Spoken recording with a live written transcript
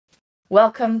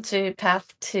Welcome to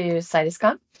Path to Citus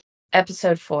Con,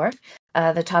 Ep04.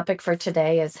 The topic for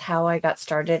today is how I got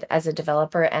started as a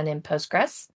developer and in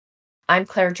Postgres. I'm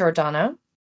Claire Giordano.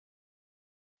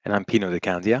 And I'm Pino de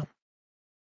Candia.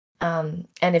 And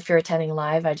if you're attending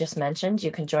live, I just mentioned,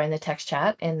 you can join the text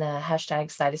chat in the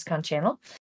hashtag CitusCon channel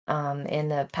in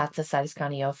the Path to Citus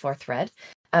Con Ep04 thread.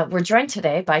 We're joined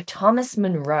today by Thomas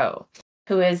Munro,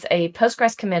 who is a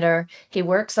Postgres committer. He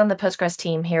works on the Postgres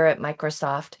team here at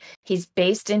Microsoft. He's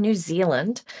based in New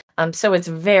Zealand, so it's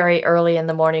very early in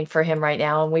the morning for him right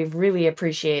now, and we really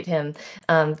appreciate him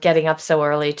getting up so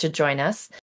early to join us.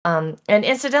 And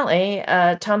incidentally,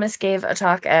 Thomas gave a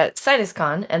talk at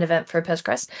CitusCon, an event for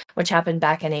Postgres, which happened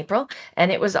back in April,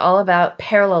 and it was all about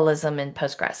parallelism in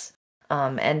Postgres.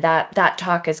 And that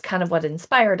talk is kind of what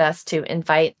inspired us to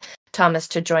invite Thomas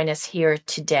to join us here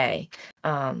today.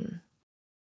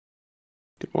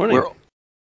 Good morning.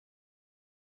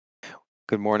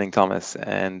 Good morning, Thomas.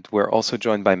 And we're also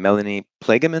joined by Melanie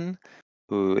Plageman,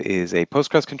 who is a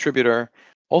Postgres contributor,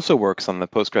 also works on the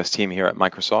Postgres team here at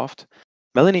Microsoft.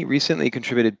 Melanie recently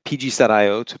contributed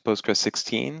pgstat.io to Postgres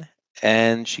 16,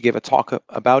 and she gave a talk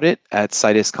about it at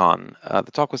CitusCon.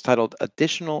 The talk was titled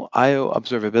Additional I/O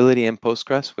Observability in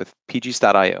Postgres with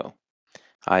pgstat.io.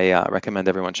 I recommend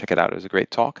everyone check it out. It was a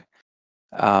great talk.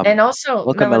 And also,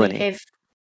 welcome,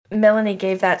 Melanie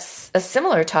gave that a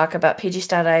similar talk about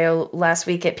pgstat.io last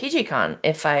week at PGCon,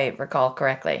 if I recall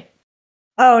correctly.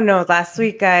 Oh no, last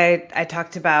week I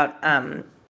talked about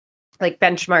like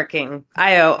benchmarking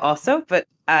I/O also, but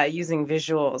using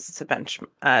visuals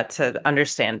to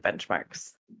understand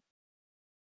benchmarks.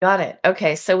 Got it.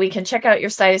 Okay, so we can check out your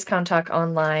CitusCon talk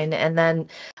online, and then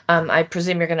I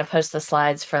presume you're going to post the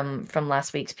slides from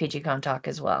last week's PGCon talk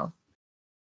as well.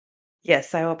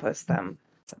 Yes, I will post them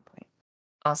at some point.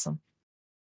 Awesome.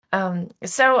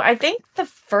 So I think the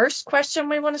first question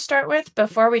we want to start with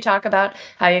before we talk about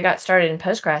how you got started in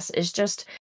Postgres is just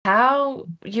how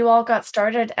you all got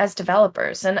started as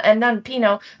developers. And then,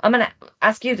 Pino, I'm going to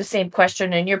ask you the same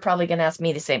question, and you're probably going to ask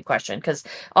me the same question, because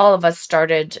all of us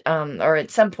started, or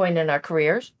at some point in our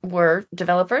careers, were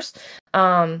developers.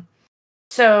 So,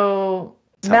 Sounds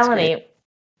Melanie, great.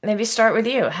 maybe start with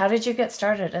you. How did you get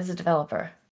started as a developer?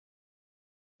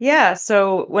 Yeah,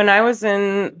 so when I was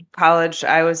in college,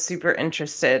 I was super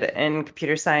interested in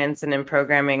computer science and in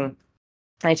programming.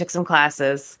 I took some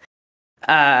classes,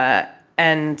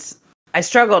 and I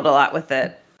struggled a lot with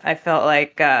it. I felt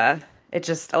like a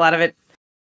lot of it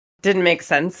didn't make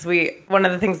sense. One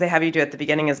of the things they have you do at the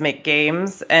beginning is make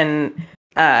games, and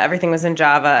everything was in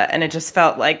Java, and it just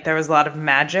felt like there was a lot of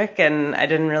magic, and I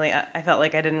felt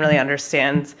like I didn't really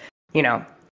understand,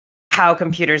 how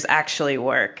computers actually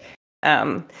work.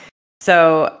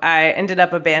 So I ended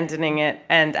up abandoning it.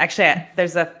 And actually,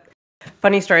 there's a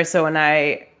funny story. So when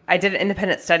I did an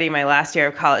independent study my last year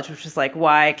of college, which was like,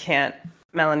 why can't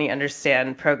Melanie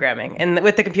understand programming? And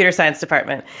with the computer science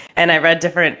department. And I read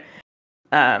different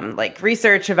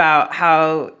research about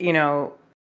how,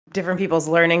 different people's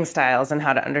learning styles and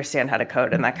how to understand how to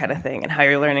code and that kind of thing, and how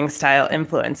your learning style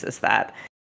influences that,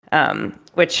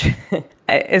 which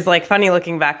is like funny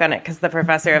looking back on it, because the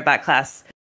professor of that class,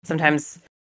 sometimes,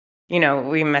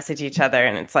 we message each other,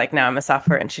 and it's like, now I'm a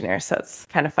software engineer, so it's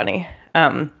kind of funny.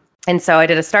 And so I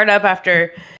did a startup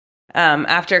after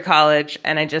college,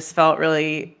 and I just felt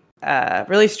really,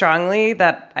 really strongly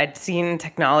that I'd seen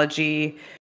technology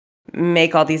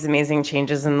make all these amazing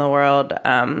changes in the world.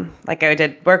 Like I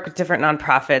did work with different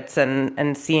nonprofits,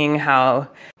 and seeing how,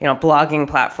 blogging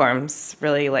platforms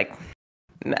really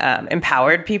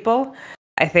empowered people,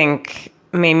 I think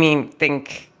made me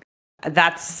think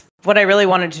that's what I really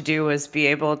wanted to do, was be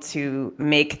able to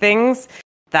make things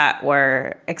that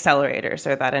were accelerators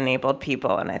or that enabled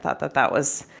people. And I thought that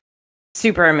was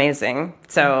super amazing.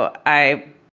 So I,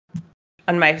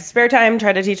 on my spare time,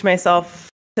 try to teach myself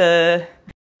to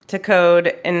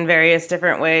code in various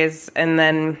different ways. And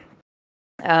then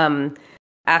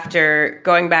after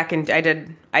going back, and I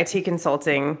did IT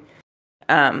consulting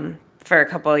for a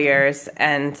couple of years,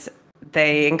 and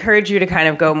they encourage you to kind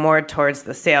of go more towards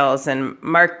the sales and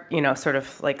sort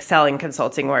of like selling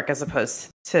consulting work as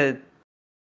opposed to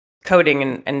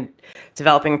coding and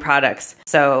developing products.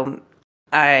 So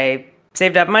I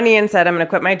saved up money and said, I'm going to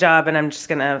quit my job, and I'm just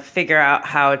going to figure out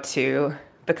how to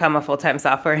become a full-time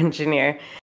software engineer.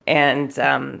 And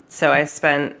so I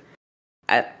spent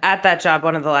at that job,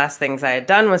 one of the last things I had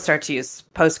done was start to use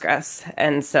Postgres.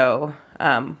 And so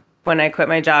when I quit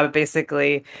my job,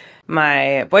 basically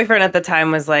my boyfriend at the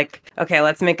time was like, okay,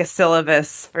 let's make a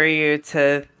syllabus for you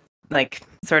to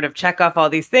sort of check off all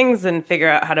these things and figure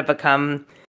out how to become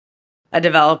a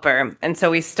developer. And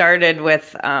so we started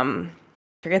with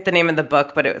forget the name of the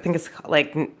book, but I think it's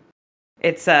like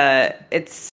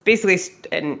it's basically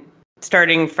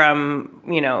starting from,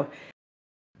 you know,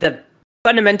 the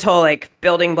fundamental like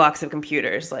building blocks of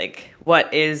computers, like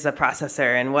what is a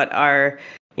processor and what are,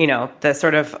 you know, the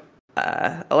sort of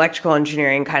electrical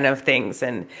engineering kind of things,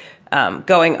 and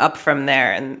going up from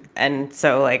there. And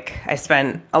so like I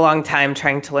spent a long time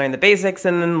trying to learn the basics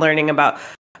and then learning about,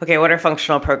 okay, what are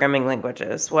functional programming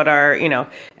languages? What are, you know,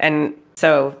 and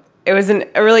so it was a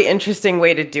really interesting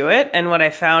way to do it. And what I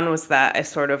found was that I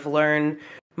sort of learned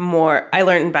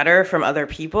better from other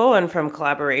people and from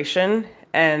collaboration.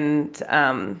 And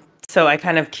so I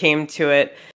kind of came to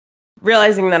it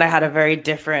realizing that I had a very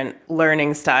different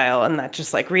learning style, and that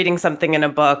just like reading something in a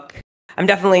book, I'm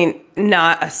definitely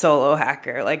not a solo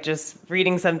hacker, like just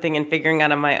reading something and figuring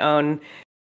out on my own,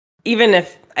 even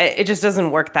if it just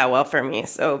doesn't work that well for me.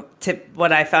 So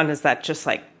what I found is that just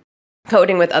like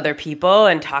coding with other people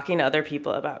and talking to other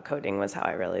people about coding was how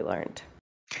I really learned.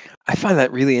 I find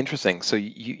that really interesting. So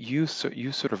you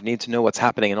sort of need to know what's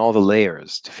happening in all the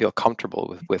layers to feel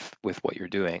comfortable with what you're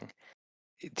doing.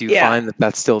 Do you find that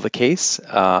that's still the case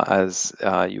as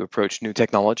you approach new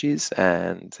technologies,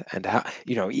 and how,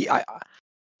 you know,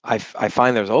 I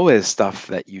find there's always stuff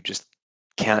that you just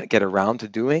can't get around to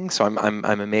doing. So I'm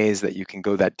amazed that you can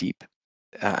go that deep.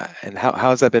 And how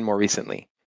has that been more recently?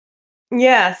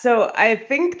 Yeah, so I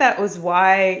think that was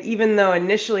why, even though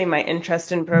initially my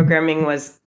interest in programming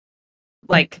was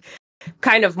like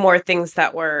kind of more things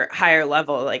that were higher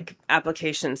level, like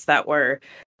applications that were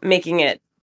making it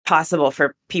possible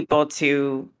for people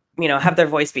to, you know, have their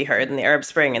voice be heard in the Arab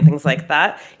Spring and things like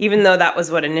that. Even though that was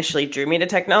what initially drew me to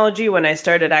technology, when I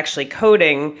started actually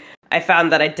coding, I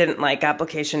found that I didn't like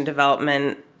application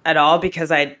development at all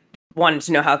because I wanted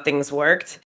to know how things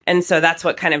worked. And so that's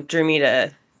what kind of drew me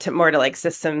to more to like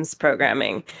systems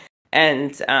programming.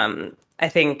 And I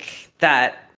think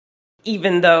that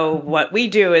even though what we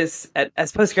do is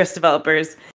as Postgres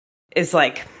developers is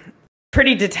like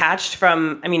pretty detached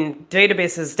from, I mean,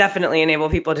 databases definitely enable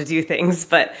people to do things,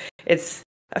 but it's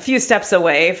a few steps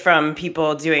away from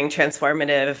people doing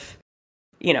transformative,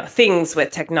 you know, things with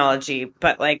technology.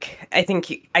 But like, I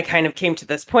think I kind of came to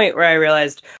this point where I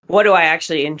realized, what do I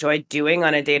actually enjoy doing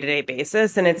on a day-to-day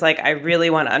basis? And it's like, I really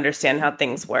want to understand how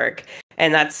things work.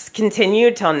 And that's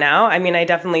continued till now. I mean, I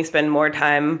definitely spend more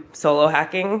time solo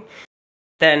hacking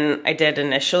than I did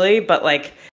initially, but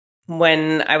like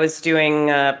when I was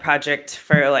doing a project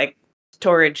for like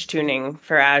storage tuning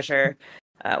for Azure,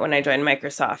 when I joined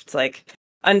Microsoft, like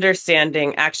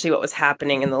understanding actually what was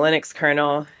happening in the Linux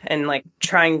kernel and like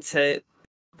trying to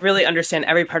really understand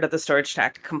every part of the storage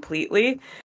stack completely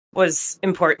was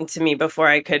important to me before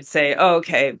I could say, oh,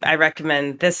 okay, I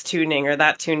recommend this tuning or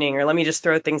that tuning, or let me just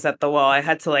throw things at the wall. I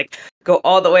had to like go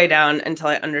all the way down until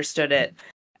I understood it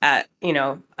at, you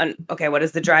know, okay, what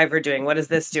is the driver doing? What is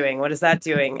this doing? What is that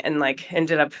doing? And like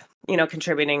ended up, you know,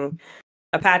 contributing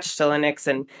a patch to Linux.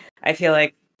 And I feel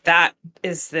like that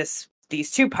is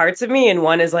these two parts of me. And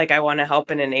one is like, I want to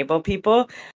help and enable people.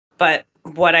 But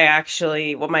what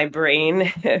my brain,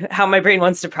 how my brain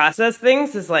wants to process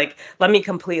things is like, let me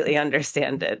completely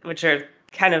understand it, which are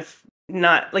kind of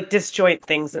not like disjoint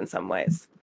things in some ways.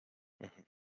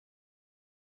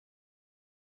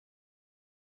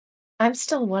 I'm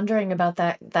still wondering about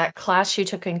that class you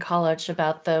took in college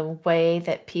about the way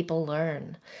that people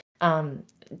learn.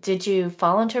 Did you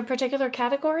fall into a particular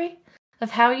category of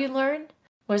how you learn?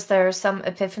 Was there some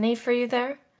epiphany for you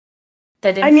there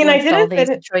that influenced all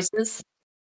these choices?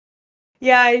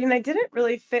 Yeah, I mean, I didn't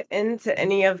really fit into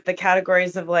any of the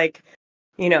categories of like,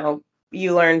 you know,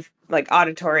 you learn like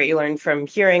auditory, you learn from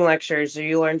hearing lectures, or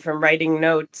you learn from writing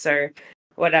notes or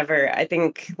whatever. I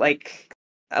think like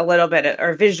a little bit,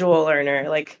 or visual learner.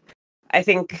 Like, I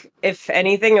think if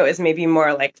anything, it was maybe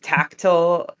more like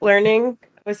tactile learning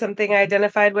was something I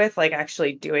identified with, like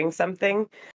actually doing something.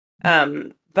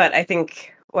 But I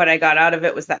think what I got out of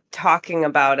it was that talking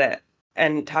about it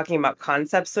and talking about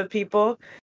concepts with people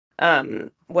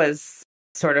was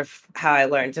sort of how I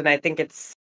learned. And I think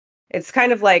it's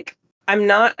kind of like, I'm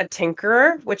not a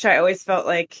tinkerer, which I always felt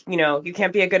like, you know, you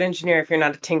can't be a good engineer if you're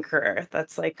not a tinkerer.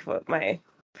 That's like what my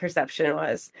perception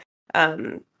was.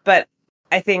 But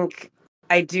I think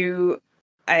I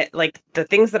like the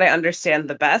things that I understand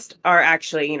the best are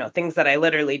actually, you know, things that I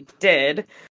literally did,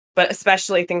 but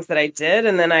especially things that I did.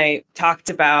 And then I talked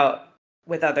about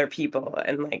with other people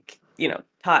and like, you know,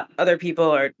 taught other people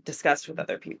or discussed with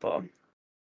other people.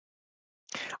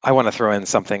 I want to throw in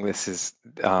something. This is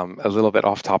a little bit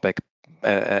off topic,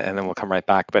 and then we'll come right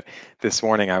back. But this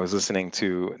morning I was listening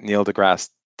to Neil deGrasse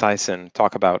Tyson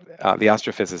talk about the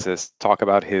astrophysicist talk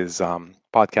about his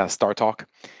podcast Star Talk,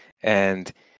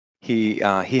 and he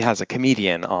has a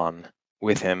comedian on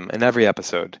with him in every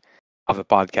episode of the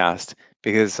podcast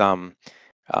because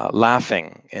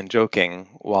laughing and joking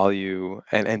while you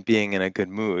and being in a good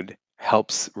mood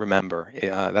helps remember.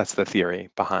 That's the theory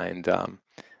behind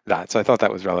that. So I thought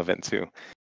that was relevant to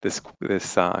this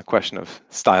question of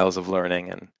styles of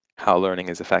learning and how learning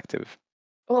is effective.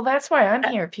 Well, that's why I'm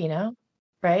here, Pino,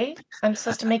 right? I'm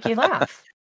supposed to make you laugh.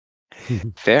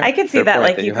 Fair. I could see Fair that,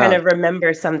 point like, you have. kind of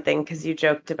remember something because you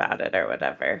joked about it or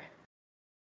whatever.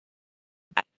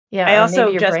 Yeah, I or also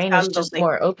maybe your just brain is found the just link.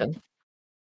 more open.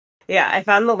 Yeah, I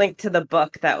found the link to the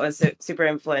book that was super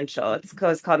influential. It's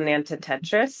called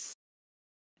Nantitetris.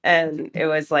 And it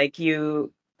was like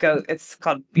it's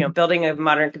called, Building a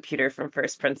Modern Computer from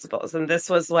First Principles. And this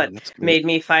was what made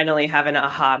me finally have an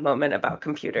aha moment about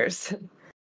computers.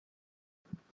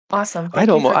 Awesome.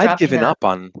 I'd given up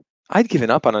on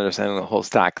understanding the whole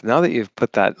stack. Now that you've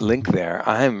put that link there,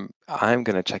 I'm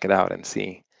going to check it out and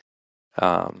see.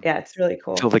 Yeah, it's really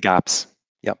cool. Fill the gaps.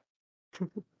 Yep.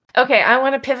 Okay, I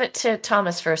want to pivot to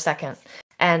Thomas for a second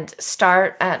and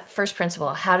start at first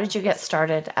principle. How did you get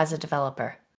started as a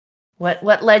developer? What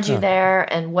led you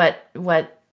there, and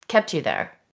what kept you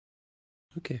there?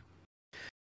 Okay.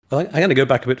 Well, I'm going to go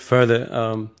back a bit further.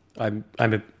 I'm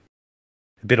a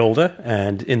bit older,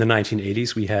 and in the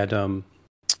 1980s we had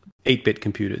 8-bit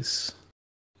computers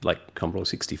like Commodore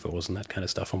 64s and that kind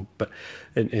of stuff. But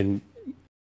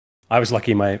I was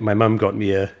lucky. My mum got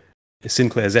me a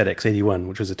Sinclair ZX81,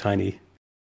 which was a tiny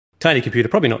computer,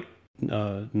 probably not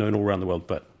known all around the world,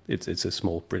 but it's a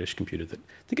small British computer that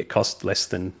I think it cost less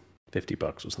than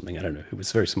 $50 or something. I don't know. It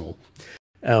was very small.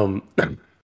 And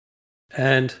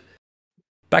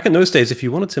back in those days, if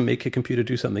you wanted to make a computer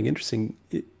do something interesting,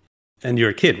 and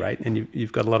you're a kid, right, and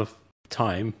you've got a lot of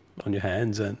time on your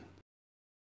hands and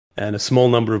a small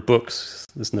number of books,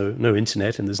 there's no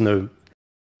internet, and there's no,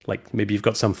 like, maybe you've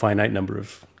got some finite number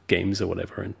of games or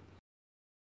whatever, and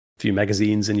a few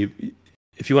magazines, and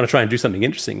if you want to try and do something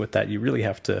interesting with that, you really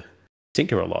have to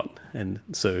tinker a lot. And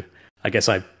so I guess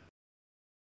I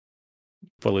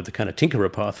followed the kind of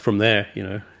tinkerer path from there.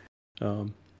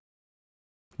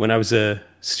 When I was a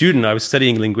student, I was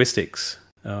studying linguistics.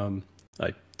 I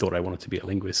thought I wanted to be a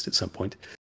linguist at some point,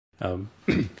 but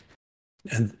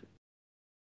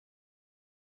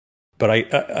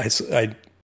I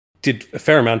did a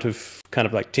fair amount of kind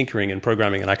of like tinkering and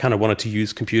programming, and I kind of wanted to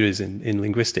use computers in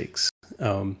linguistics.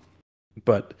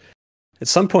 But at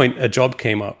some point, a job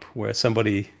came up where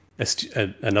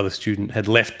another student had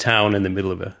left town in the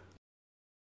middle of a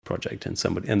project, and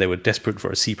they were desperate for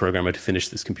a C programmer to finish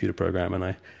this computer program, and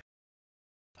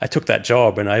I took that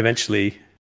job, and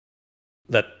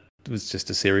that was just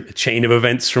a chain of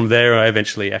events from there. I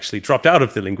eventually actually dropped out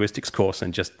of the linguistics course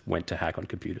and just went to hack on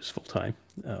computers full time.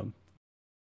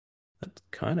 That's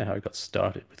kind of how I got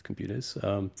started with computers.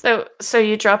 So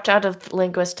you dropped out of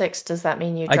linguistics. Does that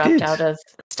mean you dropped out of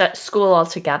school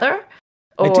altogether,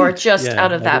 or just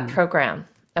out of that program?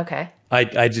 Okay. I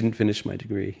didn't finish my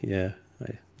degree. Yeah,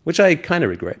 which I kind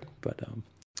of regret, but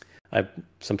I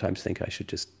sometimes think I should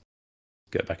just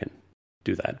go back and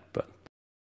do that. But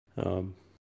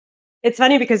it's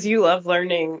funny because you love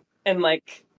learning and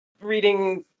like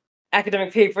reading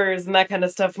academic papers and that kind of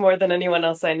stuff more than anyone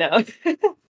else I know.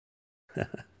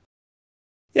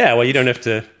 Yeah, well, you don't have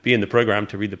to be in the program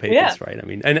to read the papers, right? I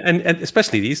mean, and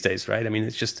especially these days, right? I mean,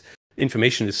 it's just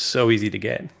information is so easy to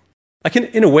get. Like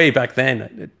in a way, back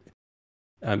then,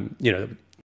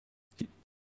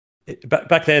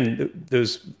 back then there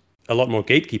was a lot more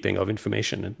gatekeeping of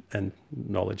information and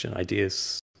knowledge and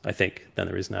ideas, I think, than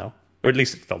there is now, or at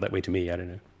least it felt that way to me. I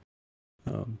don't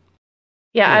know.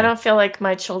 Yeah, I don't feel like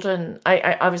my children,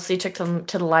 I obviously took them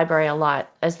to the library a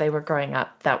lot as they were growing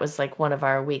up. That was like one of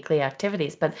our weekly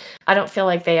activities, but I don't feel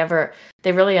like they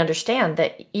really understand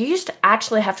that you used to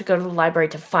actually have to go to the library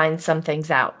to find some things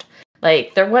out.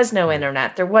 Like there was no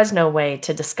internet, there was no way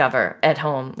to discover at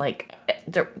home. Like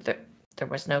there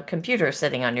was no computer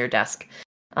sitting on your desk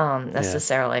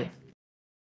necessarily.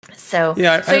 Yeah. So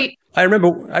yeah, I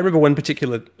remember one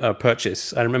particular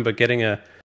purchase. I remember getting a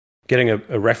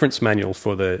reference manual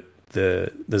for the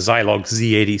Zilog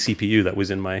Z80 CPU that was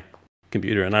in my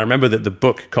computer, and I remember that the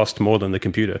book cost more than the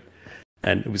computer,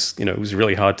 and it was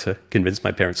really hard to convince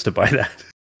my parents to buy that.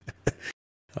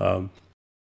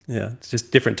 Yeah, it's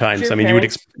just different times. I mean, you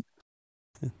would.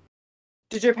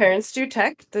 Did your parents do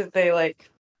tech? Did they like?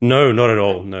 No, not at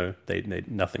all. No, they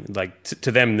nothing. Like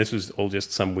to them, this was all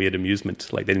just some weird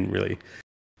amusement. Like they didn't really.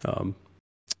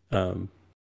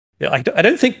 Yeah, I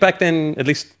don't think back then, at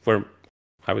least where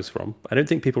I was from, I don't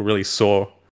think people really saw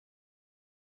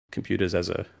computers as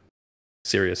a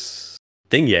serious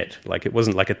thing yet. Like it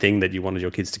wasn't like a thing that you wanted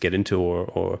your kids to get into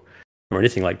or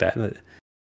anything like that.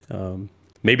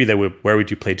 Maybe they were worried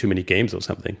you played too many games or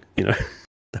something.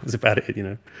 That was about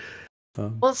it.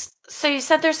 Well, so you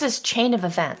said there's this chain of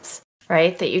events,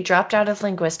 right? That you dropped out of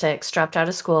linguistics, dropped out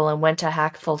of school, and went to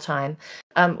hack full time.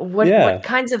 What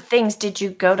kinds of things did you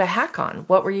go to hack on?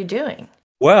 What were you doing?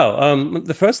 Well,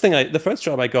 the first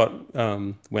job I got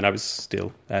when I was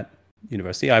still at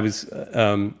university, it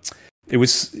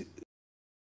was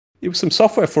some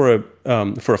software for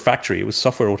a factory. It was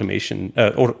software automation,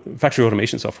 factory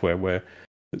automation software where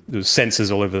there was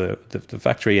sensors all over the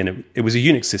factory, and it was a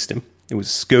Unix system. It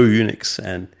was Go Unix,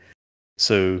 and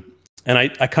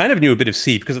I kind of knew a bit of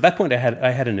C because at that point I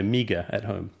had an Amiga at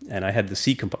home, and I had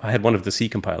I had one of the C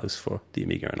compilers for the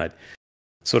Amiga, and I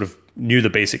sort of knew the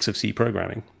basics of C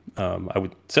programming. I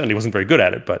certainly wasn't very good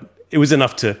at it, but it was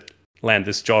enough to land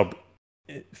this job,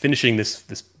 finishing this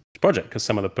project because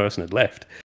some other person had left,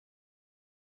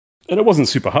 and it wasn't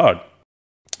super hard.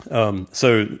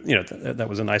 So that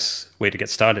was a nice way to get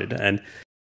started, and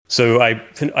so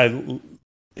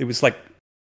it was like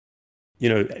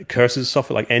curses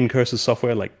software, like N curses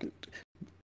software, like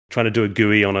trying to do a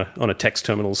GUI on a text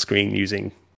terminal screen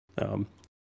using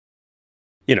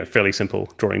fairly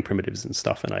simple drawing primitives and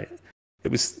stuff. And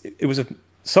it was a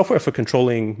software for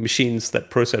controlling machines that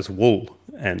process wool,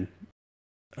 and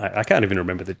I can't even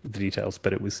remember the details,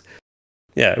 but it was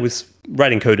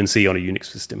writing code in C on a Unix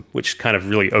system, which kind of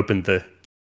really opened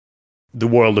the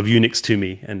world of Unix to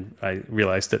me, and I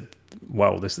realized that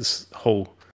wow, there's this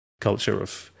whole culture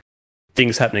of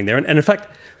things happening there. And in fact,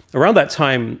 around that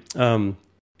time,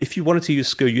 if you wanted to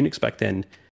use Go Unix back then,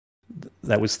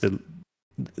 that was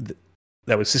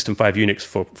that was System 5 Unix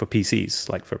for PCs,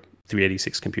 like for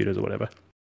 386 computers or whatever.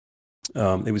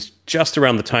 It was just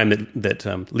around the time that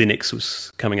Linux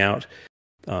was coming out.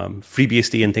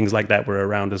 FreeBSD and things like that were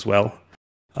around as well.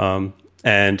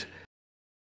 And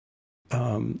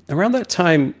around that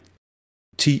time,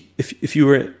 if you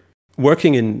were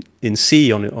working in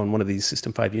C on one of these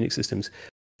System 5 Unix systems,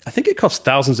 I think it cost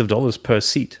thousands of dollars per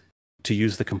seat to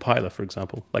use the compiler, for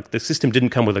example. Like the system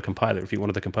didn't come with a compiler. If you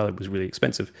wanted the compiler, it was really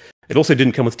expensive. It also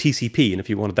didn't come with TCP, and if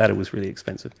you wanted that, it was really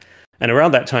expensive. And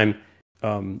around that time,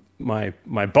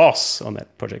 my boss on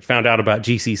that project found out about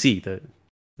GCC, the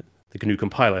GNU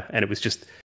compiler, and it was just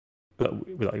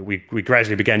we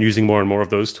gradually began using more and more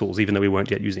of those tools, even though we weren't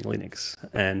yet using Linux.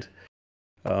 And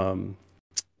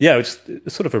it's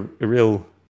sort of a real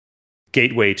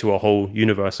gateway to a whole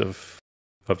universe of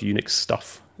Unix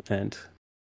stuff and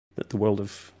the world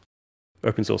of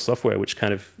open source software, which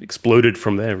kind of exploded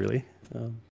from there, really.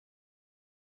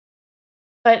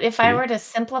 But if I were to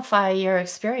simplify your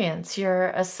experience, you're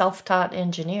a self-taught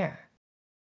engineer.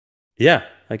 Yeah,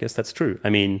 I guess that's true. I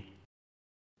mean,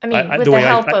 with the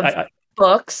help of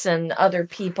books and other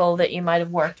people that you might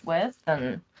have worked with,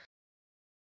 and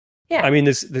yeah. I mean,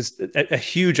 there's a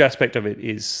huge aspect of it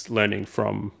is learning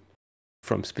from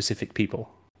specific people,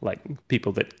 like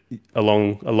people that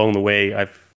along the way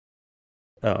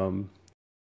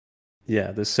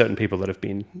there's certain people that have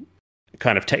been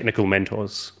kind of technical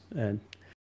mentors and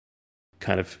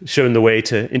kind of shown the way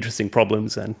to interesting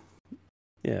problems, and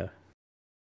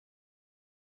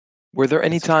Were there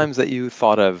any times that you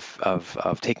thought of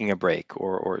taking a break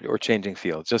or changing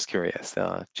fields? Just curious,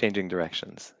 changing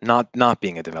directions, not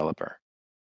being a developer.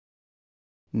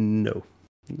 No,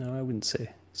 I wouldn't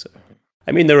say so.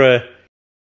 I mean,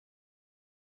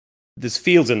 there's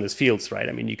fields and there's fields, right?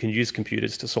 I mean, you can use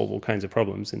computers to solve all kinds of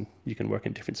problems, and you can work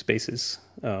in different spaces.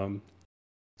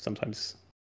 Sometimes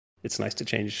it's nice to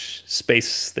change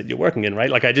space that you're working in, right?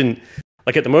 Like at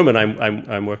the moment,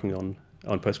 I'm working on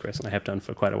Postgres, and I have done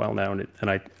for quite a while now, and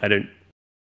I don't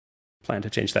plan to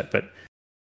change that. But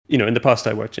in the past,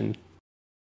 I worked in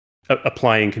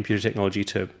applying computer technology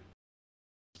to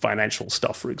financial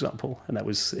stuff, for example, and that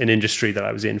was an industry that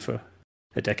I was in for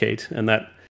a decade, and that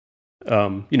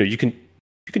you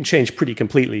can change pretty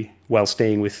completely while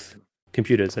staying with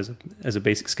computers as a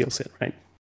basic skill set, right?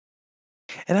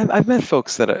 And I've met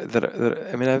folks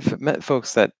I've met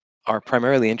folks that are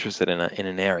primarily interested in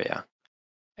an area,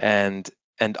 and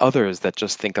others that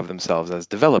just think of themselves as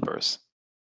developers,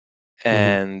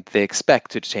 and they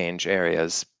expect to change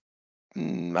areas.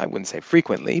 I wouldn't say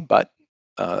frequently, but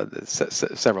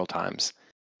several times,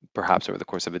 perhaps over the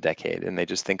course of a decade, and they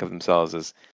just think of themselves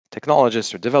as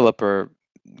technologist or developer.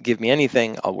 Give me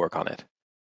anything, I'll work on it.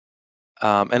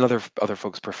 And other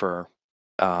folks prefer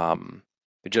so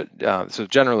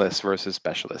generalists versus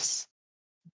specialists.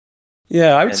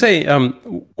 Yeah, I would say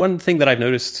one thing that I've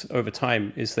noticed over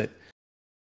time is that,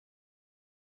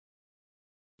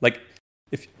 like,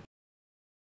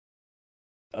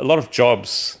 a lot of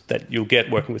jobs that you'll get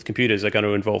working with computers are going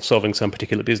to involve solving some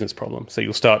particular business problem. So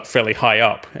you'll start fairly high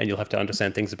up and you'll have to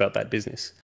understand things about that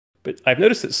business. But I've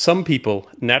noticed that some people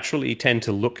naturally tend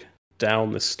to look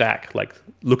down the stack, like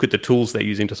look at the tools they're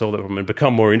using to solve the problem and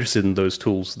become more interested in those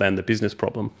tools than the business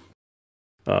problem.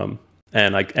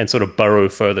 And sort of burrow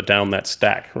further down that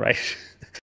stack, right?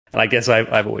 And I guess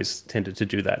I've always tended to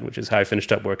do that, which is how I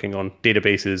finished up working on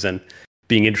databases and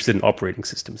being interested in operating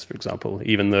systems, for example,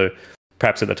 even though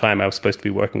perhaps at the time I was supposed to be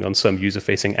working on some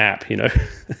user-facing app, you know?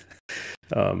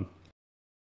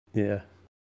 Yeah.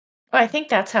 Well, I think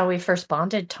that's how we first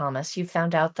bonded, Thomas. You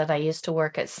found out that I used to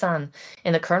work at Sun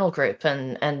in the kernel group,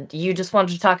 and you just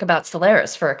wanted to talk about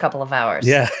Solaris for a couple of hours.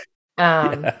 Yeah.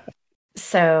 Yeah.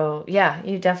 So, yeah,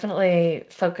 you definitely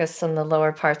focus on the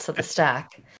lower parts of the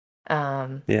stack.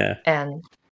 Yeah. And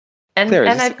Claire,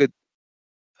 is this a good...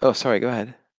 Oh, sorry, go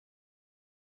ahead.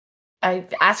 I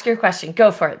ask your question. Go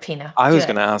for it, Pino. I was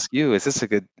going to ask you, is this a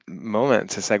good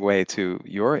moment to segue to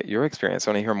your experience?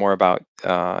 I want to hear more about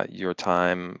your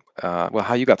time,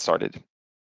 how you got started.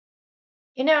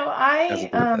 You know,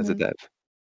 as a dev.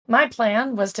 My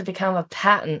plan was to become a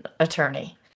patent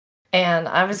attorney. And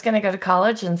I was going to go to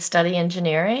college and study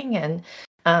engineering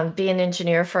and be an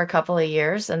engineer for a couple of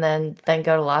years and then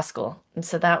go to law school. And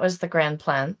so that was the grand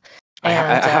plan.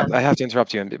 And I have to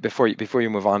interrupt you before you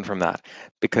move on from that,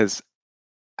 because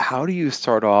how do you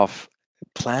start off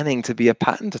planning to be a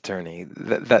patent attorney?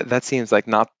 That seems like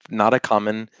not a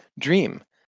common dream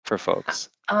for folks.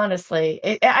 Honestly,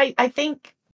 I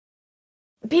think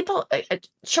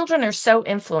children are so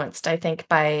influenced, I think,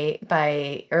 by,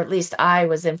 or at least I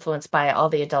was influenced by all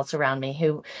the adults around me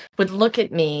who would look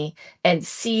at me and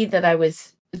see that I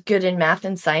was good in math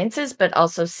and sciences, but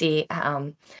also see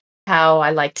how I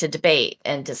like to debate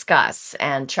and discuss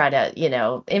and try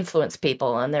to, influence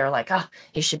people. And they're like, oh,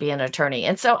 you should be an attorney.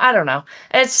 And so I don't know.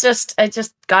 I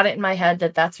just got it in my head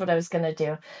that that's what I was going to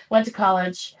do. Went to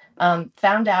college,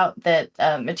 found out that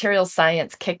material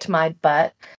science kicked my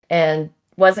butt and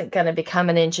wasn't going to become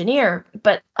an engineer,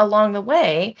 but along the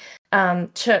way,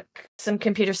 took some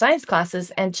computer science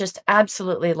classes and just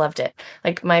absolutely loved it.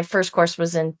 Like my first course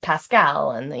was in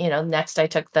Pascal, and next I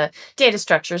took the data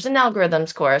structures and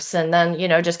algorithms course, and then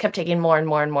just kept taking more and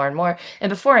more and more and more. And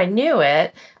before I knew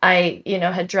it, I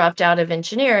had dropped out of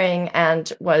engineering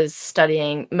and was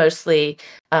studying mostly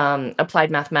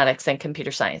applied mathematics and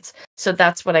computer science. So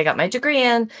that's what I got my degree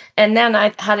in. And then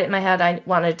I had it in my head I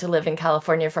wanted to live in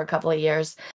California for a couple of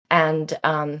years. And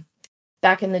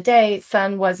back in the day,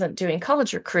 Sun wasn't doing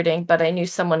college recruiting, but I knew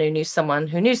someone who knew someone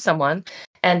who knew someone.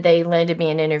 And they landed me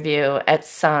an interview at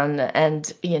Sun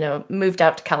and, moved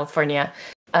out to California,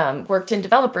 worked in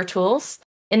developer tools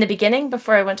in the beginning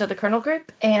before I went to the kernel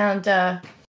group, and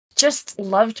just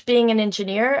loved being an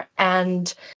engineer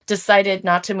and decided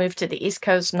not to move to the East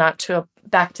Coast,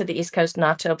 back to the East Coast,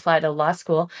 not to apply to law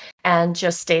school, and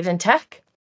just stayed in tech.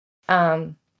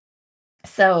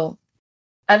 So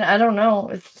I don't know,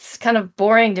 it's kind of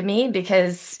boring to me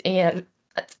because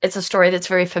it's a story that's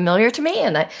very familiar to me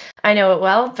and I know it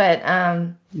well, but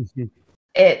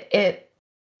it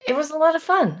was a lot of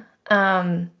fun.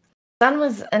 Sun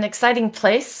was an exciting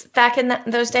place back in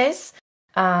those days.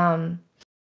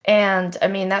 And I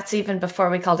mean, that's even before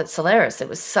we called it Solaris. It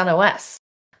was Sun OS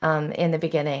in the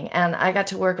beginning. And I got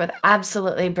to work with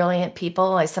absolutely brilliant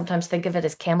people. I sometimes think of it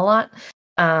as Camelot.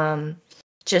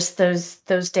 Just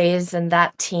those days and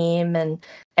that team, and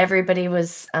everybody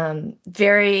was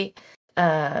very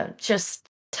just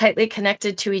tightly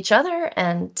connected to each other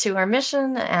and to our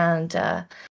mission. And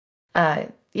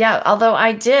although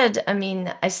I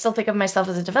still think of myself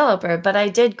as a developer, but I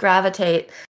did gravitate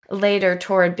later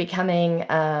toward becoming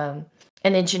an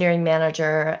engineering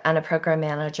manager and a program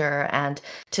manager and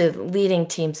to leading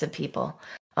teams of people.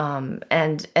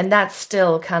 And that's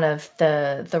still kind of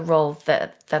the role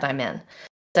that I'm in.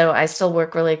 So I still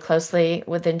work really closely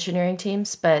with engineering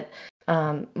teams, but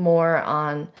more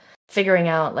on figuring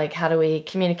out like how do we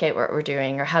communicate what we're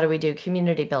doing, or how do we do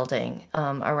community building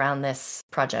around this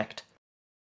project.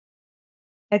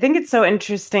 I think it's so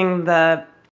interesting, the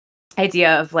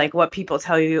idea of like what people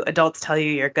tell you, adults tell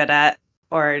you you're good at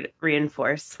or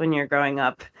reinforce when you're growing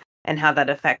up, and how that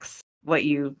affects what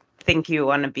you think you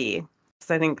want to be.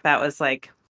 So I think that was like,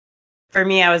 for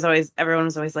me, everyone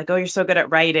was always like, oh, you're so good at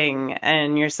writing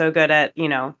and you're so good at,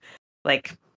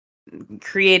 like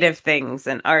creative things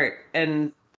and art,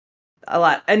 and a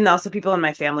lot. And also people in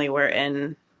my family were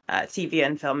in TV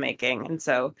and filmmaking. And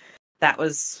so that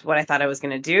was what I thought I was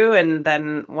going to do. And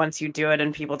then once you do it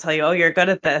and people tell you, oh, you're good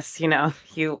at this,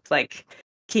 you like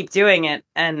keep doing it.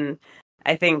 And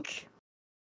I think,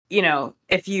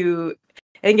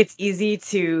 I think it's easy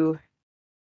to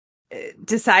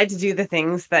decide to do the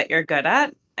things that you're good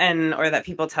at or that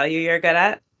people tell you you're good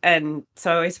at. And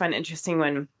so I always find it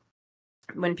interesting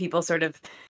when people sort of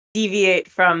deviate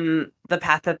from the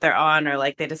path that they're on, or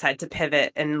like they decide to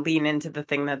pivot and lean into the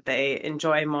thing that they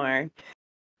enjoy more.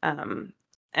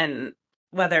 And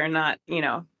whether or not,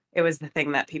 it was the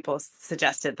thing that people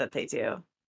suggested that they do.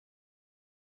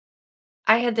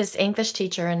 I had this English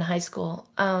teacher in high school,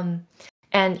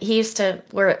 and he's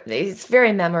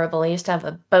very memorable. He used to have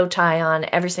a bow tie on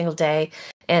every single day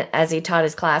as he taught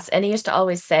his class. And he used to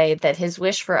always say that his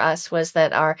wish for us was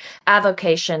that our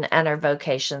avocation and our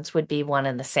vocations would be one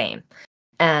and the same.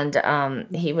 And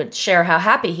he would share how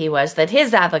happy he was that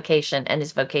his avocation and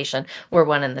his vocation were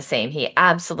one and the same. He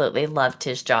absolutely loved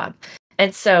his job.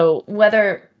 And so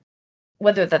whether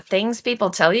the things people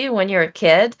tell you when you're a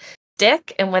kid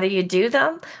stick, and whether you do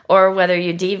them or whether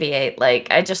you deviate, like,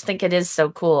 I just think it is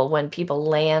so cool when people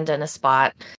land in a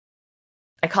spot.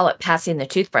 I call it passing the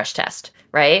toothbrush test,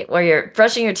 right? Where you're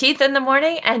brushing your teeth in the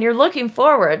morning and you're looking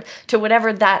forward to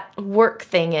whatever that work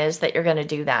thing is that you're going to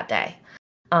do that day.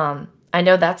 I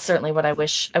know that's certainly what I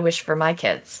wish for my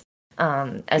kids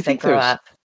as they grow up.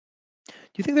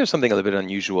 Do you think there's something a little bit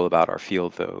unusual about our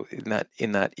field, though,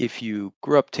 in that if you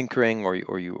grew up tinkering, or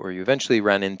you eventually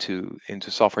ran into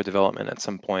software development at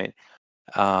some point,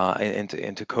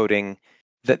 into coding,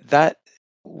 that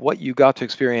what you got to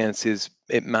experience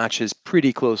it matches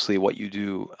pretty closely what you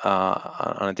do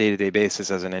on a day-to-day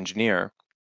basis as an engineer.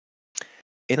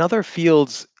 In other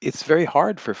fields, it's very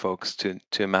hard for folks to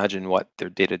imagine what their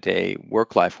day-to-day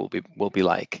work life will be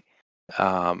like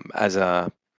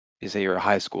you say you're a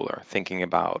high schooler thinking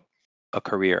about a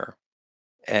career,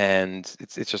 and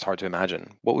it's just hard to imagine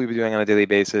what we'd be doing on a daily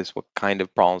basis, what kind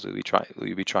of problems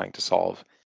we'd be trying to solve.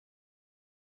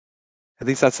 At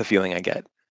least that's the feeling I get,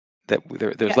 that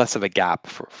there's less of a gap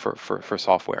for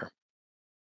software.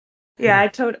 Yeah,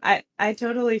 I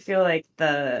totally feel like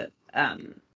the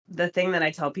thing that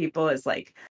I tell people is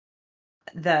like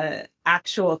the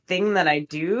actual thing that I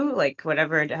do, like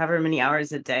however many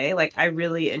hours a day, like I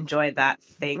really enjoy that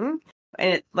thing.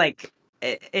 And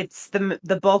it's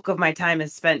the bulk of my time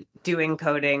is spent doing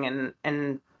coding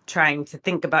and trying to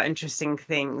think about interesting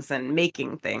things and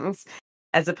making things,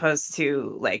 as opposed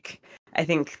to, like, I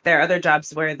think there are other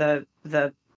jobs where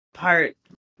the part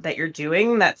that you're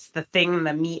doing, that's the thing,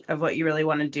 the meat of what you really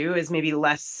want to do, is maybe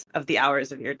less of the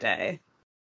hours of your day.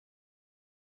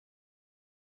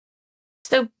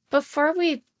 So before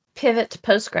we pivot to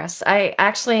Postgres, I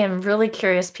actually am really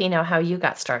curious, Pino, how you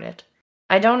got started.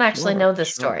 I don't actually know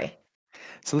this story.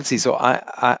 So let's see. So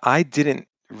I didn't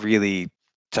really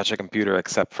touch a computer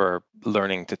except for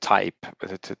learning to type,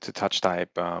 to touch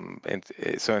type. And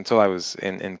so until I was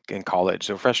in college,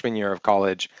 so freshman year of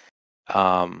college,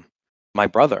 my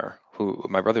brother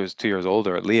was 2 years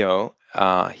older, Leo,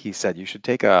 he said, you should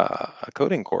take a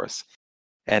coding course.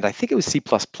 And I think it was C++,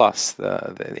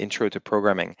 the intro to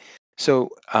programming. So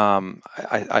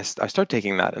I start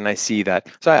taking that, and I see that.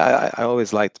 So I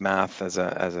always liked math as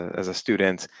a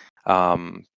student,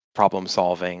 problem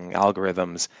solving,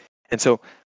 algorithms, and so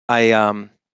I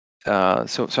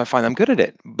so I find I'm good at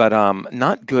it, but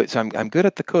not good. So I'm good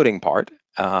at the coding part,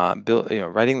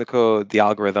 writing the code, the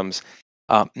algorithms.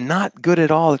 Not good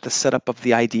at all at the setup of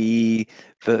the IDE,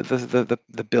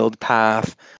 the build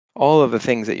path, all of the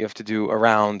things that you have to do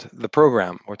around the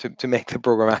program, or to make the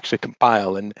program actually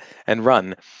compile and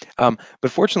run.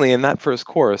 But fortunately, in that first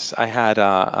course, I had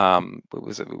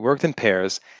we worked in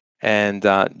pairs, and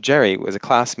Jerry was a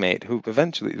classmate who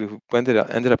ended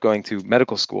up going to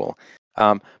medical school.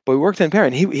 But we worked in pair,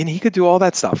 and he could do all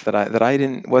that stuff that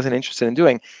I wasn't interested in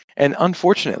doing, and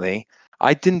unfortunately,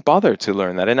 I didn't bother to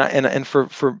learn that, and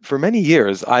for many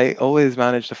years, I always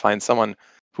managed to find someone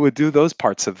who would do those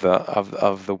parts of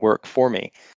the work for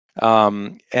me,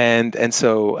 and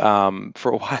so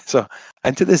for a while,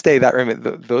 and to this day,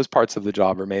 those parts of the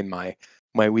job remain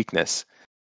my weakness.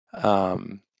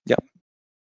 Yep.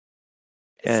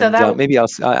 And so maybe I'll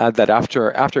add that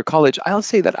after college, I'll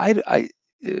say that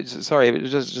sorry,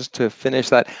 just to finish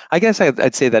that, I guess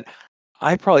I'd say that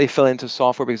I probably fell into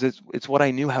software because it's what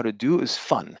I knew how to do. It was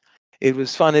fun. It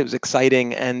was fun. It was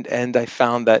exciting, and I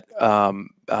found that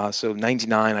so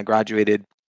 99, I graduated.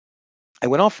 I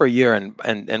went off for a year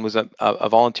and was a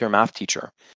volunteer math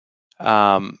teacher.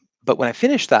 But when I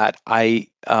finished that,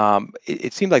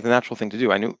 it seemed like the natural thing to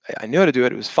do. I knew how to do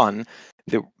it. It was fun.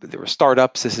 There were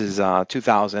startups. This is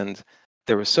 2000.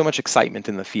 There was so much excitement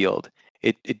in the field.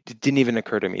 It didn't even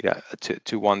occur to me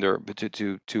to wonder, but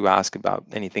to ask about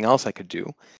anything else I could do.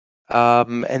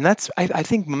 And that's, I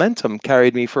think momentum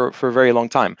carried me for a very long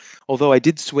time. Although I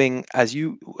did swing, as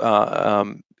you,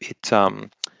 it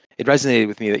resonated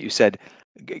with me that you said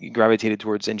gravitated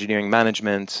towards engineering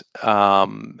management,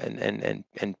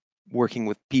 and working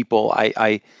with people.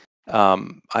 I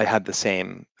had the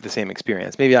same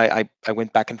experience. Maybe I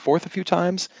went back and forth a few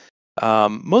times,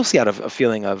 mostly out of a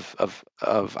feeling of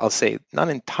I'll say not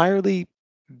entirely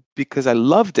because I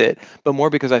loved it, but more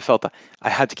because I felt that I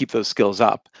had to keep those skills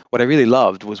up. What I really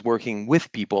loved was working with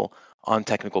people on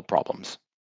technical problems.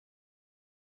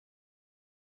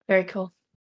 Very cool.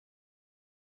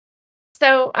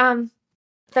 So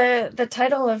the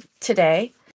title of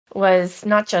today was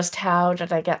not just how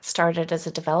did I get started as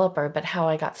a developer, but how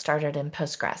I got started in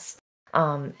Postgres.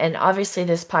 And obviously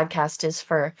this podcast is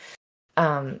for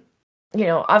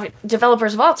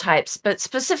developers of all types, but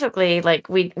specifically, like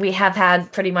we have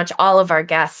had pretty much all of our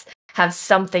guests have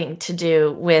something to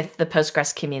do with the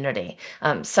Postgres community.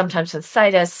 Sometimes with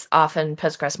Citus, often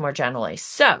Postgres more generally.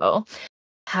 So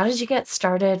how did you get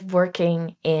started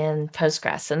working in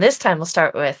Postgres? And this time we'll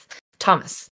start with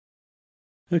Thomas.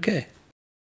 Okay.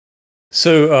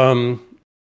 So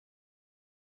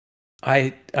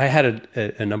I had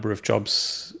a number of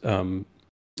jobs that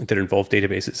involved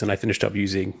databases, and I finished up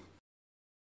using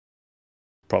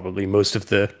probably most of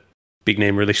the big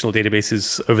name relational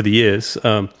databases over the years.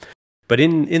 But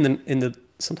in the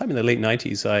sometime in the late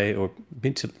 90s, or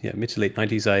mid to late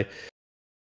 90s, I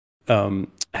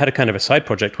had a kind of a side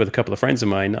project with a couple of friends of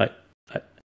mine.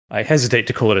 I hesitate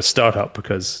to call it a startup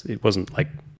because it wasn't like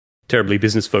terribly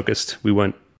business focused. We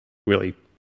weren't really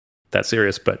that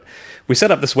serious, but we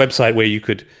set up this website where you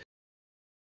could,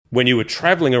 when you were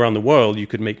traveling around the world, you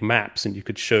could make maps and you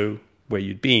could show where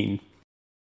you'd been.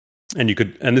 And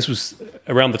this was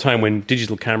around the time when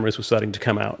digital cameras were starting to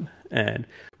come out, and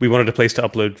we wanted a place to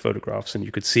upload photographs, and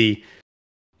you could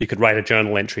write a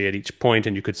journal entry at each point,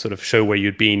 and you could sort of show where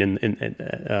you'd been.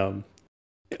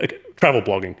 Travel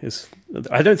blogging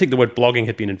I don't think the word blogging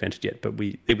had been invented yet, but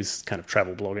it was kind of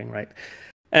travel blogging, right?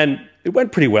 And it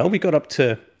went pretty well. We got up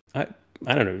to, I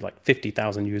don't know, like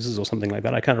 50,000 users or something like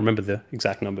that. I can't remember the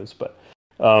exact numbers, but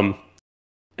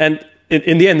and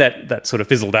in the end, that sort of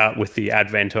fizzled out with the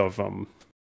advent of,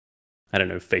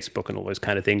 Facebook and all those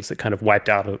kind of things that kind of wiped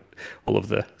out all of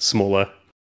the smaller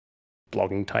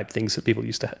blogging type things that people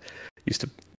used to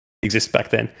exist back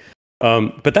then.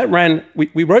 But that ran,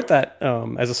 we wrote that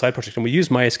as a side project, and we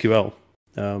used MySQL.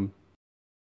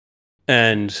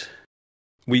 And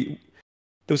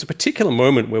there was a particular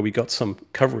moment where we got some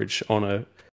coverage on a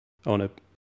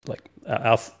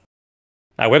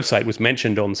our website was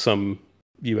mentioned on some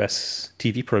US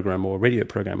TV program or radio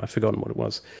program. I've forgotten what it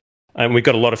was. And we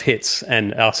got a lot of hits,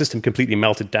 and our system completely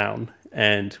melted down.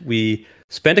 And we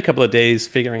spent a couple of days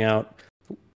figuring out,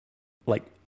 like,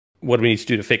 what do we need to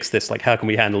do to fix this? Like, how can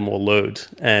we handle more load?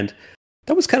 And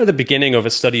that was kind of the beginning of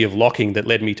a study of locking that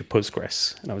led me to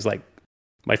Postgres. And I was like,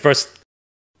 my first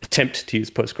attempt to use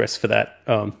Postgres for that.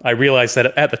 I realized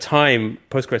that at the time,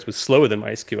 Postgres was slower than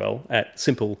MySQL at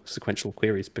simple sequential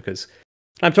queries, because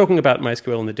I'm talking about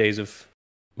MySQL in the days of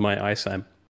my ISAM.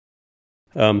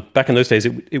 Back in those days,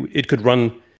 it could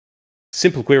run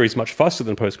simple queries much faster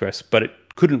than Postgres, but it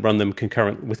couldn't run them with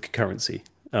concurrency,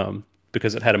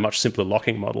 because it had a much simpler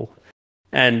locking model.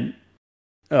 And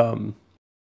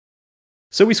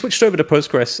so we switched over to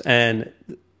Postgres, and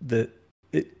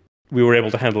we were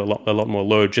able to handle a lot more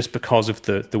load just because of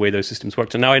the way those systems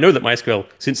worked. And now I know that MySQL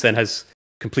since then has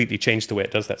completely changed the way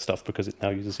it does that stuff, because it now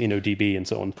uses InnoDB and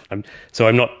so on.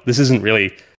 This isn't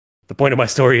really, the point of my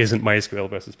story isn't MySQL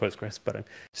versus Postgres, but I'm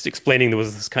just explaining there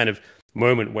was this kind of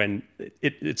moment when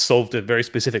it solved a very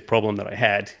specific problem that I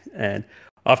had. And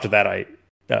after that,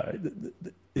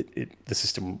 the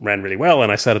system ran really well,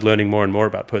 and I started learning more and more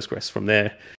about Postgres from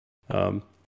there. But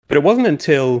it wasn't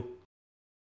until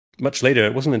much later,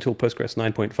 it wasn't until Postgres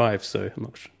 9.5, so I'm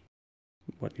not sure,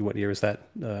 what year is that?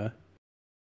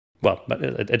 Well,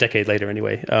 a decade later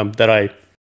anyway, that I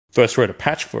first wrote a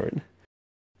patch for it.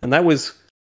 And that was,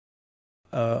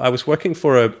 I was working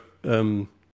for a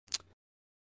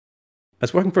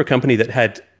company that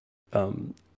had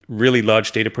really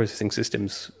large data processing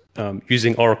systems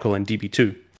using Oracle and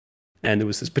DB2. And there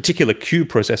was this particular queue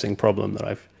processing problem that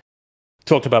I've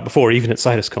talked about before, even at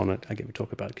Citus Con. I gave a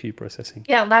talk about queue processing.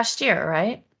 Yeah, last year,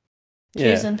 right?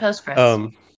 Queues in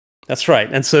Postgres. That's right.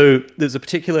 And so there's a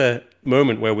particular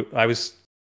moment where I was,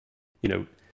 there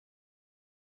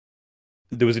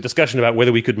was a discussion about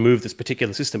whether we could move this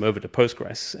particular system over to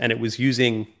Postgres, and it was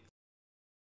using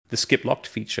the skip locked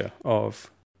feature of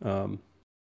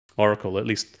Oracle. At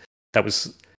least that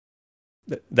was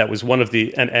one of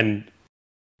the, and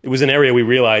it was an area we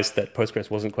realized that Postgres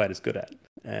wasn't quite as good at,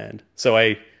 and so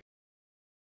I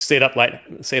stayed up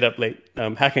late,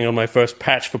 hacking on my first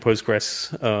patch for Postgres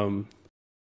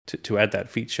to add that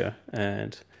feature,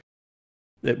 and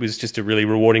it was just a really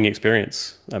rewarding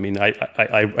experience. I mean,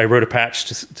 I wrote a patch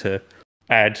to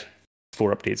add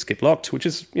 4 updates skip locked, which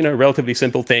is a relatively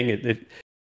simple thing.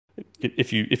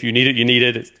 If you need it, you need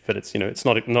it. But it's it's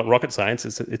not rocket science.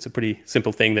 It's a pretty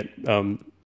simple thing that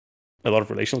a lot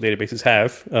of relational databases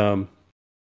have.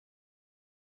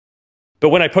 But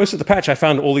when I posted the patch, I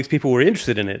found all these people were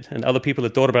interested in it, and other people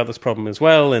had thought about this problem as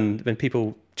well. And then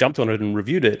people jumped on it and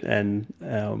reviewed it, and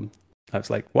I was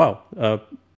like, wow,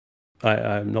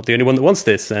 I'm not the only one that wants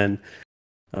this, and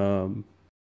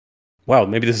wow,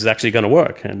 maybe this is actually going to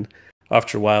work. And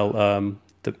after a while,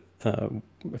 a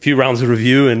few rounds of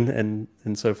review and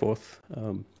so forth.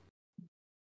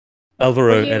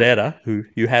 Alvaro Herrera, who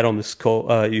you had on this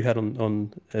call, you had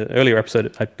on an earlier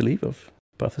episode, I believe, of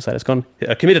Path To Citus Con,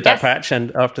 committed that patch,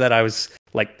 and after that, I was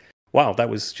like, "Wow, that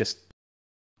was just."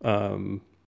 I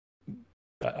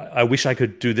wish I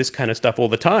could do this kind of stuff all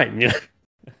the time,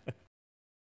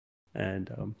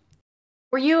 And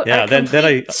were you a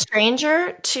complete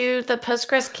stranger to the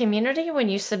Postgres community when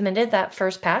you submitted that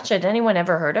first patch? Had anyone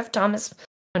ever heard of Thomas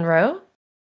Munro?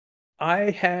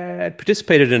 I had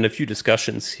participated in a few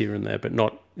discussions here and there, but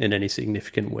not in any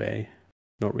significant way.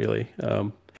 Not really.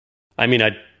 I mean,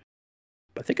 I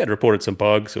think I'd reported some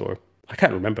bugs, or I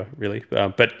can't remember really.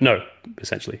 But no,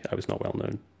 essentially, I was not well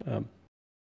known.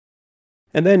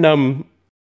 And then,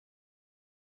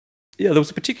 there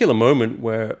was a particular moment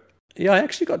where, I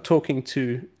actually got talking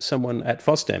to someone at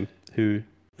FOSDEM who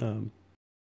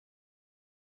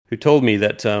told me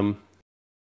that,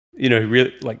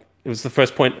 really, like, it was the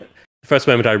first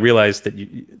moment I realized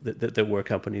that there were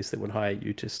companies that would hire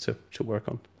you just to work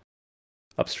on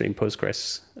upstream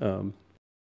Postgres,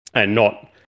 and not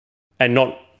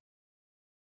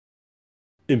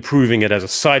improving it as a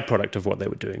side product of what they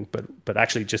were doing, but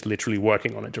actually just literally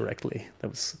working on it directly. That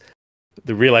was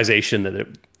the realization that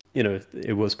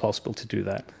it was possible to do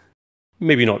that.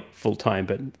 Maybe not full time,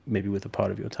 but maybe with a part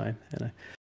of your time. And I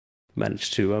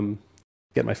managed to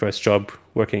get my first job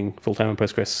working full time on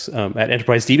Postgres at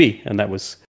Enterprise DB, and that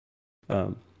was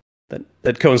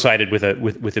that coincided with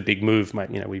a big move.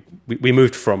 We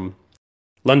moved from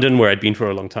London, where I'd been for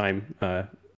a long time,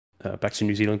 back to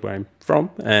New Zealand, where I'm from,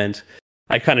 and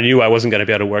I kind of knew I wasn't going to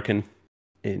be able to work in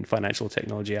financial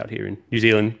technology out here in New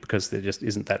Zealand because there just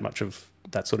isn't that much of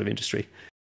that sort of industry.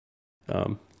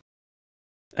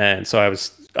 And so I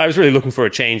was really looking for a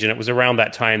change, and it was around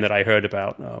that time that I heard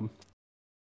about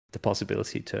the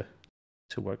possibility to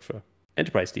work for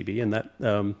Enterprise DB, and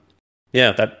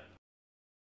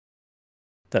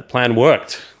that plan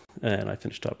worked, and I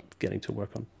finished up getting to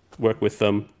work with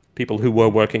people who were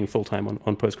working full time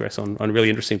on Postgres on really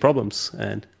interesting problems,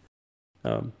 and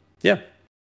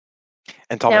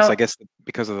And Thomas, I guess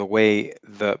because of the way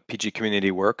the PG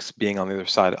community works, being on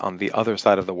the other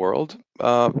side of the world,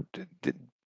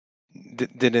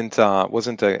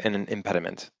 wasn't an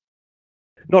impediment.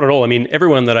 Not at all. I mean,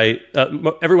 everyone that I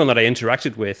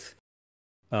interacted with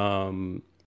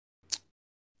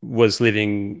was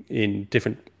living in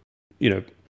different,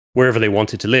 wherever they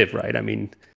wanted to live, right? I mean,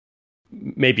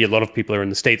 maybe a lot of people are in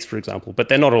the States, for example, but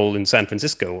they're not all in San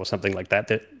Francisco or something like that.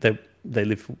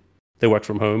 They work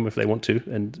from home if they want to,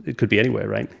 and it could be anywhere,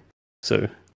 right? So,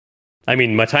 I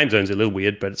mean, my time zone's a little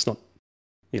weird, but it's not,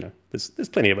 there's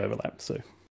plenty of overlap. So.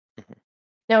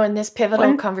 No, in this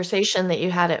pivotal conversation that you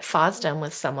had at FOSDEM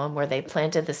with someone where they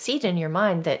planted the seed in your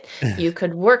mind that you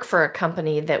could work for a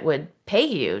company that would pay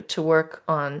you to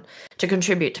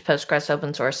contribute to Postgres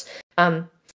open source.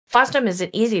 FOSDEM is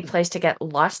an easy place to get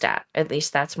lost at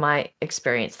least that's my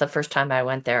experience. The first time I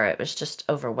went there, it was just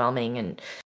overwhelming and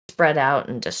spread out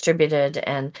and distributed.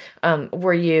 And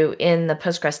were you in the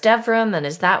Postgres dev room, and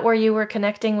is that where you were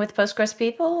connecting with Postgres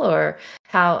people, or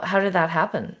how did that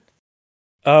happen?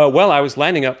 Well, I was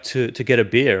lining up to get a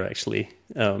beer, actually,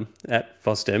 at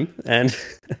FOSDEM, and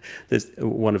there's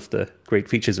one of the great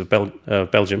features of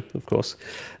Belgium, of course.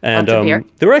 And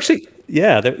there were actually,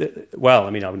 well,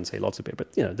 I mean, I wouldn't say lots of beer,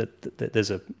 but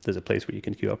there's a place where you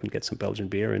can queue up and get some Belgian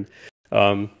beer, and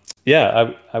I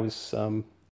was.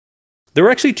 There were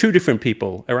actually two different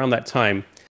people around that time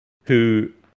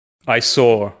who I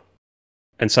saw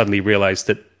and suddenly realized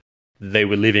that they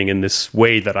were living in this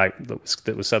way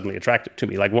that was suddenly attractive to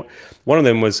me. Like one of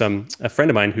them was a friend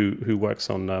of mine who works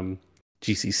on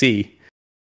GCC.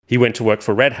 He went to work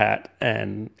for Red Hat,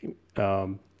 and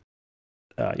I'm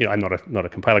not a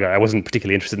compiler guy. I wasn't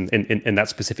particularly interested in that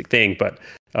specific thing, but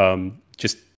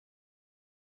just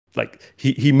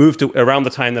he moved around the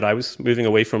time that I was moving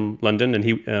away from London, and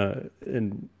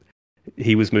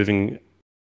he was moving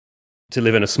to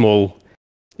live in a small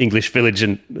English village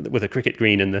with a cricket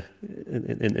green in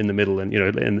the middle, and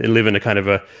and live in a kind of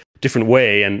a different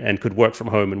way, and could work from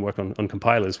home and work on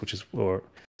compilers, or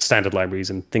standard libraries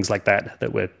and things like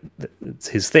that's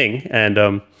his thing. And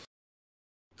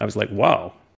I was like,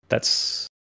 wow, that's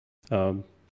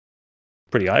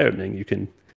pretty eye-opening. You can,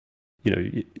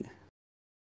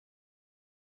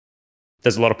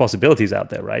 there's a lot of possibilities out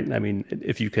there, right? I mean,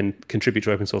 if you can contribute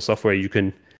to open source software, you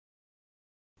can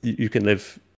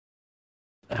live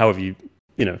however you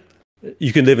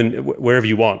can live in wherever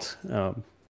you want.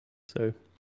 So,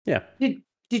 yeah.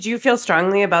 Did you feel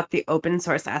strongly about the open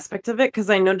source aspect of it? Because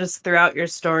I noticed throughout your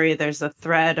story, there's a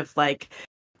thread of like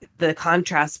the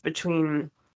contrast between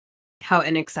how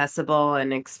inaccessible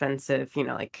and expensive,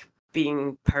 like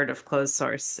being part of closed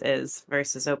source is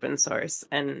versus open source.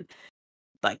 And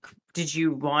like, did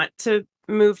you want to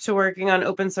move to working on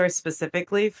open source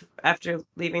specifically after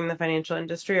leaving the financial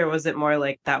industry, or was it more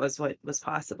like that was what was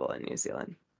possible in New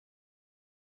Zealand?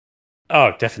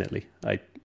 Oh, definitely. I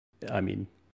mean,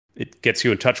 it gets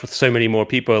you in touch with so many more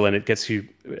people, and it gets you,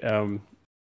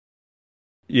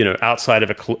 outside of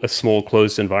a small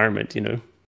closed environment.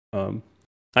 I'm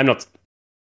not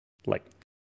like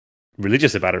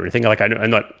religious about it or anything. Like I'm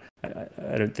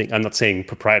not saying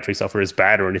proprietary software is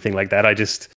bad or anything like that. I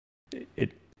just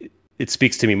it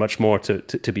speaks to me much more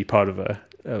to be part of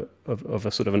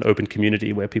a sort of an open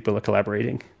community where people are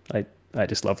collaborating. I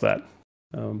just love that.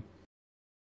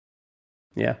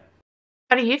 Yeah.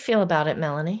 How do you feel about it,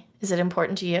 Melanie? Is it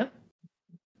important to you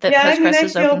that Yeah, Postgres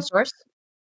is open source?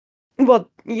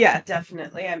 Well, yeah,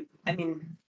 definitely. I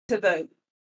mean, to the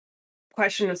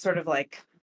question of sort of like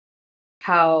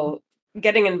how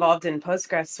getting involved in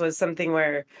Postgres was something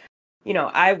where,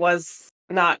 I was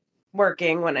not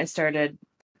working when I started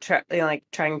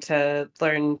trying to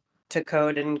learn to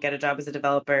code and get a job as a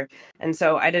developer. And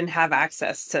so I didn't have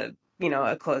access to,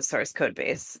 a closed source code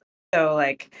base. So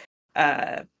like,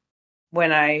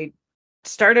 when I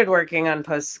started working on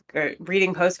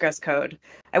reading Postgres code,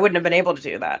 I wouldn't have been able to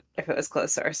do that if it was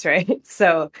closed source, right?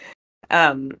 So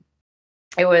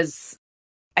it was,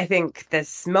 I think,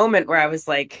 this moment where I was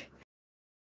like,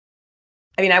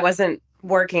 I mean, I wasn't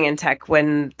working in tech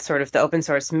when sort of the open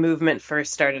source movement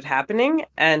first started happening.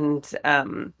 And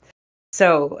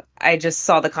so I just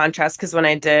saw the contrast, because when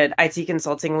I did IT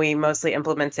consulting, we mostly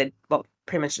implemented, well,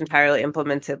 pretty much entirely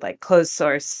implemented like closed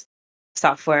source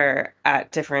software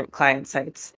at different client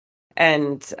sites.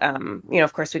 And,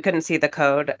 of course, we couldn't see the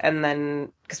code. And then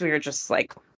because we were just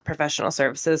like professional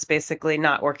services, basically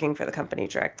not working for the company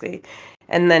directly.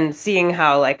 And then seeing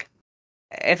how, like,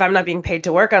 if I'm not being paid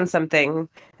to work on something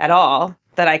at all,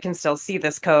 that I can still see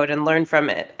this code and learn from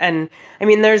it. And I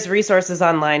mean, there's resources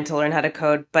online to learn how to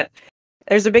code, but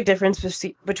there's a big difference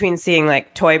between seeing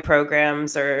like toy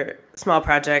programs or small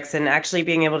projects and actually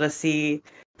being able to see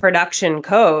production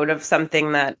code of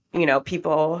something that,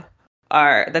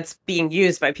 that's being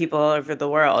used by people all over the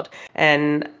world.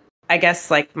 And I guess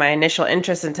like my initial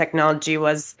interest in technology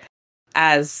was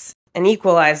as an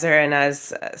equalizer and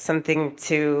as something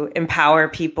to empower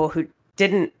people who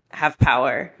didn't have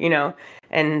power,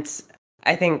 and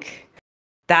I think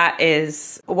that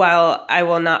is, while I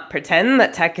will not pretend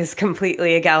that tech is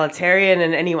completely egalitarian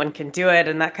and anyone can do it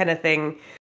and that kind of thing,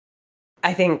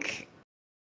 I think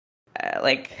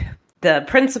like the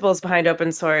principles behind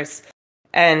open source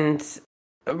and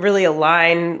really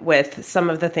align with some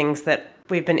of the things that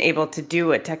we've been able to do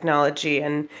with technology.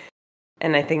 And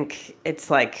I think it's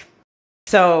like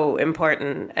so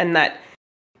important. And that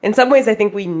in some ways, I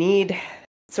think we need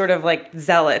sort of like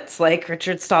zealots like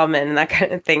Richard Stallman and that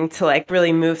kind of thing to like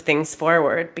really move things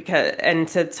forward, and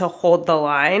to hold the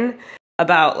line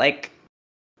about like,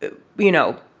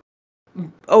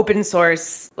 open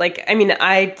source. Like, I mean,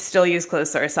 I still use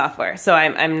closed source software, so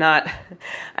I'm not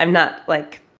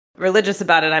like religious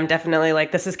about it. I'm definitely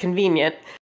like, this is convenient.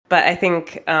 But I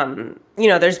think,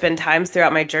 there's been times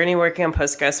throughout my journey working on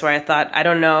Postgres where I thought, I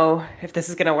don't know if this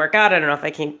is going to work out. I don't know if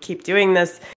I can keep doing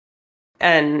this.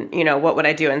 And, what would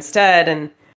I do instead? And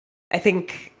I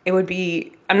think it would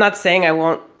be, I'm not saying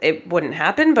it wouldn't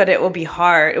happen, but it will be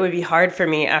hard. It would be hard for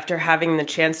me after having the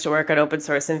chance to work on open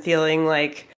source and feeling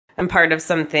like I'm part of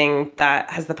something that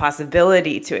has the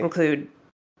possibility to include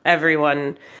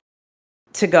everyone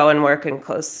to go and work in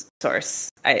closed source.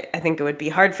 I think it would be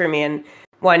hard for me. And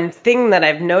one thing that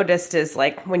I've noticed is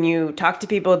like when you talk to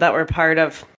people that were part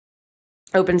of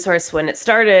open source when it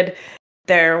started,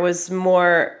 there was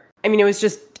more, I mean,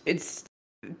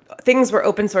 things were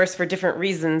open source for different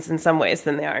reasons in some ways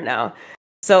than they are now.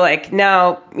 So like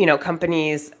now,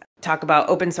 companies talk about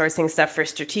open sourcing stuff for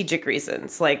strategic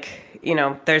reasons. Like,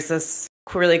 there's this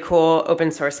really cool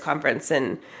open source conference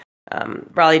in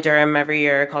Raleigh-Durham every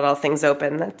year called All Things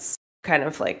Open. That's kind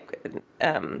of like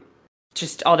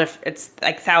just all different. It's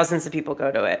like thousands of people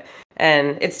go to it,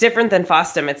 and it's different than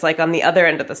FOSDEM. It's like on the other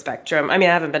end of the spectrum. I mean,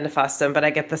 I haven't been to FOSDEM, but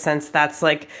I get the sense that's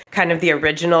like kind of the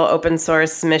original open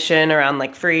source mission around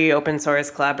like free open source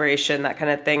collaboration, that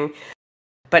kind of thing.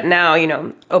 But now,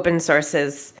 open source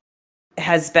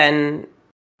has been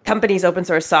companies open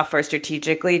source software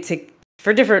strategically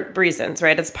for different reasons,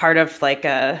 right? It's part of like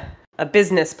a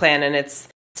business plan, and it's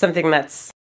something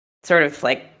that's sort of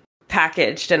like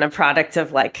packaged in a product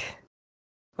of like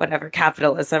whatever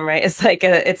capitalism, right? It's like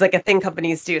a thing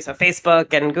companies do. So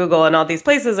Facebook and Google and all these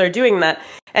places are doing that.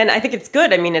 And I think it's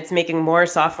good. I mean, it's making more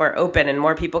software open and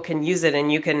more people can use it, and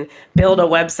you can build a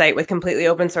website with completely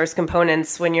open source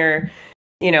components when you're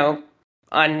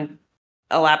on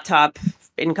a laptop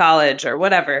in college or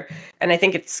whatever. And I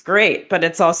think it's great, but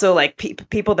it's also like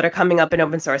people that are coming up in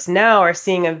open source now are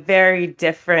seeing a very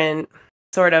different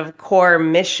sort of core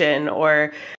mission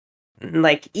or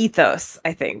like ethos,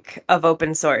 I think, of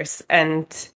open source. And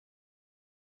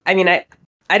I mean,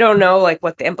 I don't know like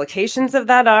what the implications of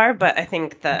that are, but I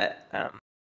think that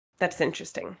that's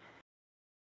interesting.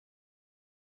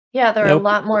 Yeah, there are a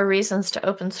lot more reasons to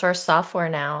open source software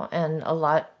now, and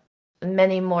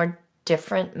many more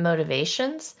different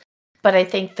motivations. But I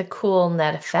think the cool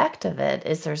net effect of it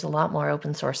is there's a lot more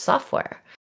open source software.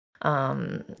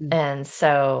 And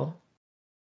so,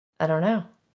 I don't know.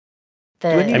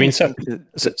 I mean,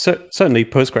 certainly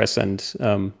Postgres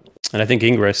and I think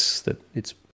Ingress, that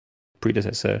its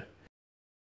predecessor,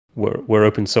 were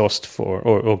open sourced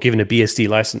or given a BSD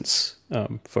license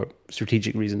for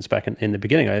strategic reasons back in the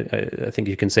beginning. I think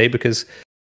you can say, because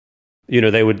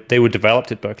they were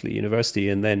developed at Berkeley University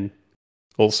and then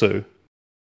also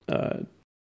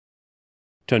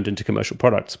turned into commercial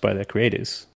products by their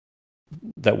creators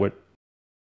that were,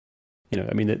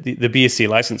 I mean, the BSD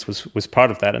license was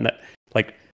part of that, and that,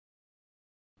 like,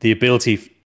 the ability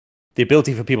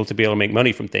for people to be able to make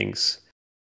money from things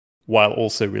while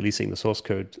also releasing the source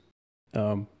code,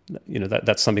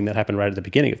 that's something that happened right at the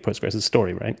beginning of Postgres'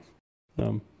 story, right?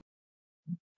 I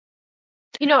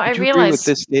realize realize with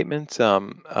this statement,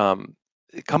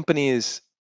 companies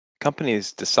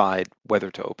decide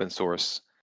whether to open source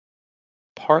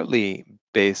partly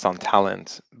based on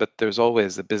talent, but there's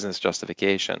always the business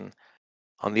justification.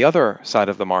 On the other side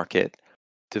of the market,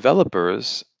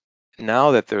 developers,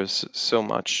 now that there's so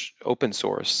much open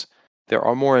source, there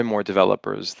are more and more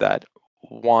developers that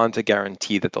want a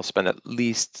guarantee that they'll spend at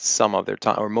least some of their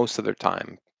time or most of their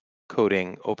time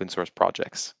coding open source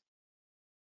projects.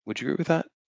 Would you agree with that?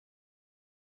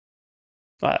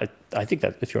 I think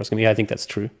that, if you're asking me, I think that's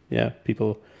true. Yeah,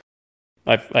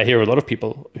 I hear a lot of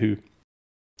people who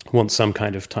want some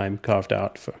kind of time carved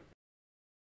out for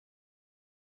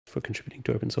contributing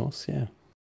to open source. Yeah.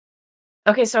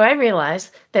 Okay, so I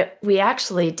realized that we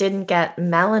actually didn't get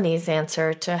Melanie's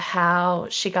answer to how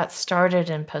she got started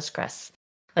in Postgres.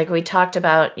 Like, we talked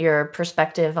about your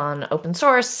perspective on open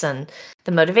source and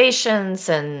the motivations,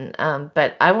 and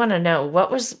but I want to know,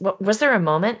 was there a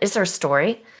moment? Is there a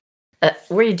story?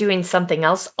 Were you doing something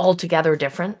else altogether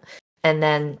different and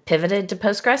then pivoted to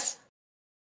Postgres?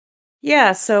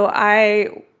 Yeah, so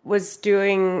I was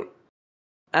doing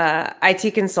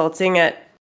IT consulting at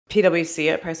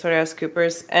PwC, at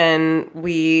PricewaterhouseCoopers, and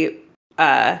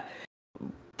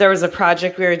there was a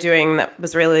project we were doing that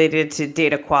was related to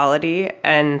data quality,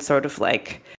 and sort of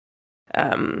like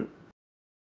there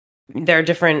are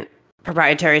different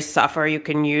proprietary software you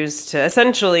can use to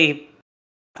essentially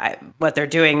what they're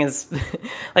doing is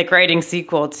like writing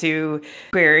SQL to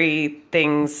query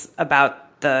things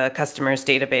about the customer's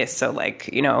database. So like,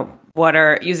 what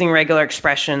are using regular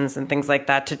expressions and things like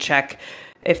that to check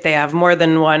if they have more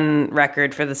than one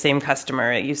record for the same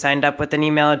customer. You signed up with an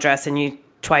email address and you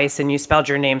spelled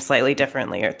your name slightly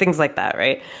differently, or things like that,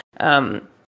 right?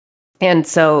 And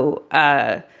so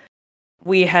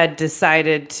we had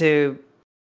decided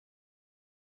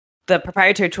the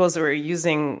proprietary tools that we were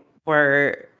using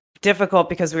were difficult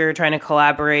because we were trying to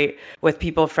collaborate with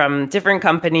people from different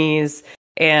companies,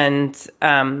 and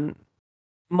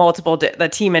the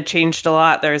team had changed a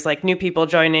lot. There was like new people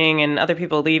joining and other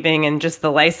people leaving, and just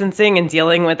the licensing and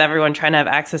dealing with everyone trying to have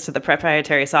access to the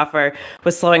proprietary software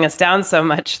was slowing us down so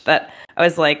much that I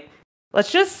was like,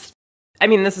 this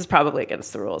is probably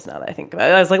against the rules now that I think about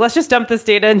it. I was like, let's just dump this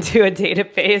data into a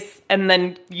database and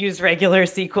then use regular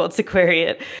SQL to query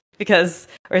it, because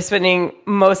we're spending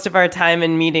most of our time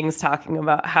in meetings talking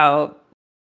about how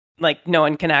like no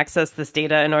one can access this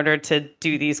data in order to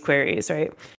do these queries,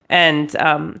 right? And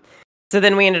so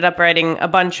then we ended up writing a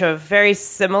bunch of very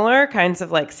similar kinds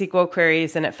of like SQL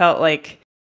queries, and it felt like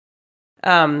we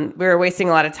were wasting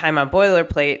a lot of time on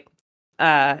boilerplate.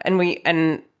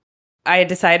 And I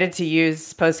decided to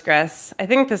use Postgres. I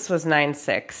think this was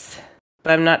 9.6,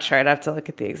 but I'm not sure. I'd have to look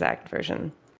at the exact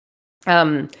version.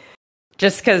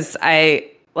 Just because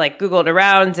I like Googled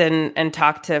around and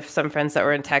talked to some friends that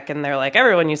were in tech, and they're like,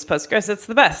 everyone uses Postgres. It's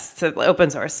the best to open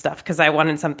source stuff, because I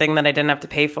wanted something that I didn't have to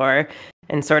pay for,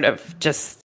 and sort of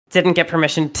just didn't get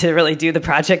permission to really do the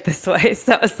project this way.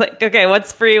 So I was like, okay,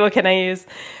 what's free? What can I use?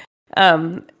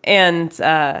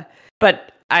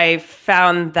 But I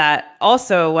found that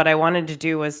also what I wanted to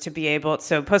do was to be able,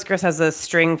 so Postgres has a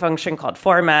string function called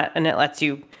format, and it lets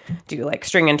you do like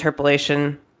string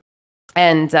interpolation.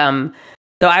 And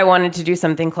so I wanted to do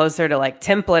something closer to like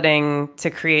templating to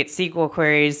create SQL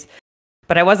queries,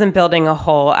 but I wasn't building a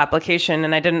whole application.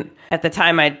 And I didn't, at the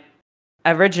time, I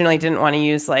originally didn't want to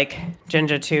use like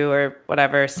Jinja 2 or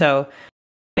whatever. So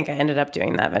I think I ended up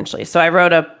doing that eventually. So I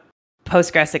wrote a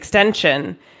Postgres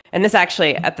extension. And this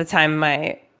actually, at the time,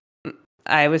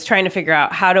 I was trying to figure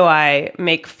out, how do I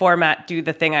make format do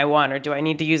the thing I want, or do I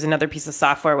need to use another piece of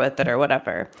software with it or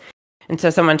whatever? And so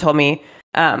someone told me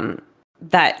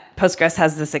that Postgres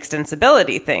has this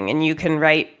extensibility thing, and you can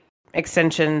write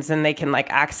extensions and they can like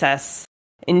access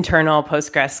internal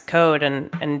Postgres code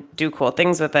and do cool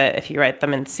things with it if you write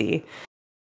them in C.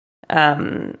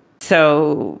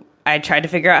 So I tried to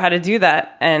figure out how to do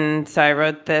that. And so I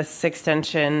wrote this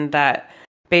extension that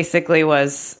basically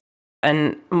was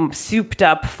a souped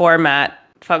up format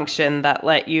function that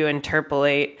let you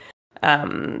interpolate,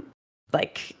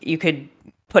 like you could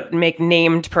make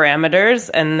named parameters,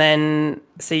 and then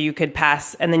you could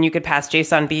pass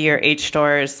JSONB or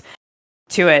HStores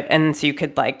to it, and so you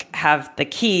could like have the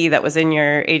key that was in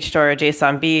your HStore or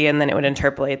JSONB, and then it would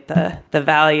interpolate the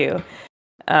value.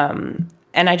 And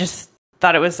I just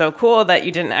thought it was so cool that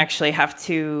you didn't actually have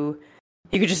to.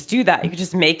 You could just do that. You could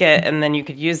just make it, and then you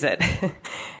could use it.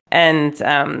 And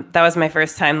that was my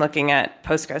first time looking at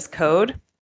Postgres code,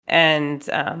 and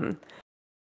I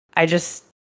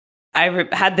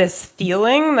had this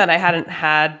feeling that I hadn't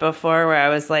had before, where I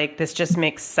was like, this just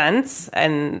makes sense.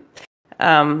 And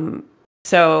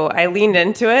so I leaned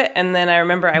into it. And then I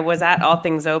remember I was at All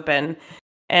Things Open,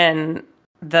 and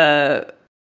there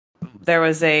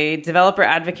was a developer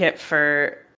advocate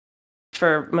for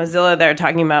Mozilla there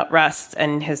talking about Rust.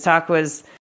 And his talk was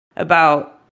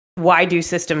about why do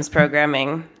systems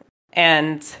programming.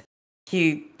 And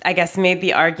he, I guess, made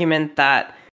the argument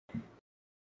that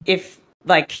if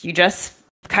like you just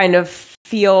kind of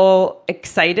feel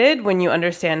excited when you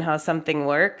understand how something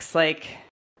works, like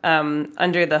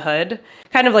under the hood,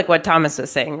 kind of like what Thomas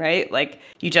was saying, right? Like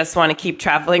you just want to keep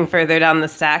traveling further down the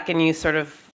stack, and you sort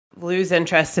of lose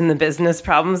interest in the business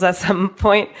problems at some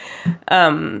point,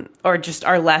 or just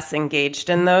are less engaged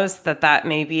in those, that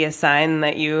may be a sign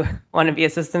that you want to be a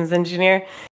systems engineer.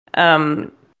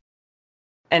 And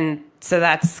so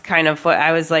that's kind of what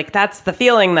I was like, that's the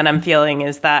feeling that I'm feeling,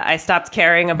 is that I stopped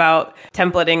caring about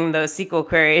templating those SQL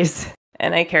queries,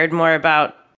 and I cared more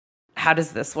about how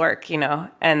does this work,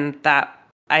 and that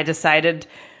I decided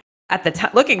at the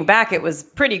time, looking back, it was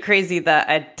pretty crazy that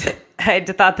I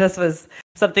thought this was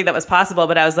something that was possible,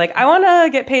 but I was like, I want to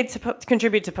get paid to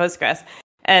contribute to Postgres,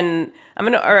 and I'm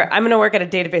going to work at a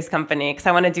database company because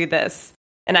I want to do this.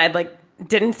 And I'd like,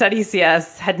 didn't study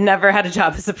CS, had never had a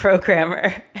job as a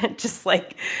programmer, and just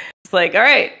like, it's like, all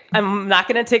right, I'm not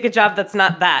going to take a job that's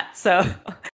not that. So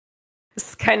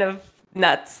it's kind of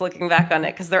nuts looking back on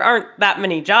it, because there aren't that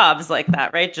many jobs like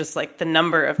that, right? Just like the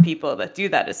number of people that do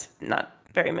that is not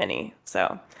very many.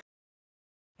 So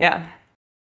yeah.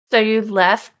 So you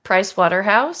left Price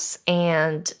Waterhouse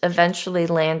and eventually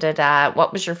landed at,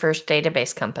 what was your first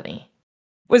database company?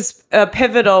 Was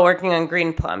Pivotal, working on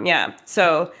Greenplum. Yeah.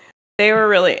 So they were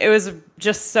really, it was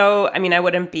just so, I mean, I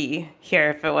wouldn't be here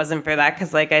if it wasn't for that.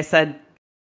 Because like I said,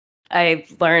 I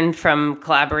learned from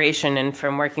collaboration and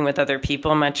from working with other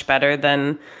people much better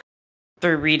than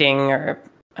through reading or,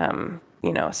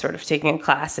 sort of taking a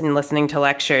class and listening to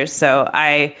lectures. So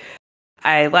I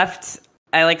left,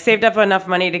 I like saved up enough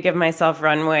money to give myself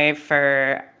runway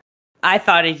for, I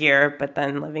thought, a year, but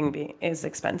then living is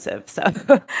expensive. So,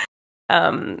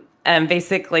 and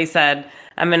basically said,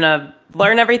 I'm going to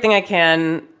learn everything I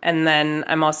can. And then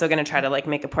I'm also going to try to like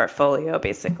make a portfolio,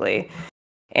 basically.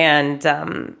 And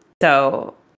I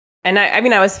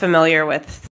was familiar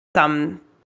with some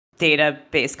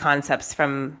database concepts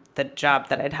from the job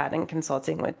that I'd had in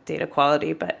consulting with data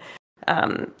quality. But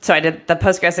so I did the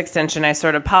Postgres extension. I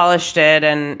sort of polished it,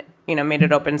 and made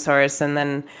it open source, and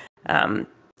then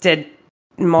did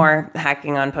more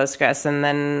hacking on Postgres. And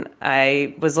then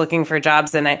I was looking for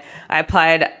jobs, and I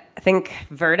applied, I think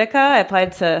Vertica, I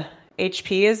applied to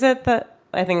HP, is it?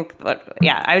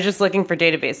 I was just looking for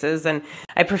databases, and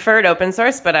I preferred open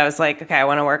source, but I was like, okay, I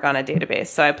want to work on a database.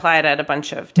 So I applied at a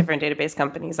bunch of different database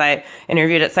companies. I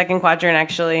interviewed at Second Quadrant,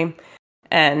 actually.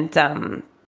 And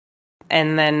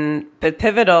then at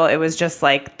Pivotal, it was just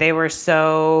like they were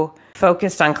so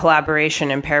focused on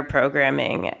collaboration and pair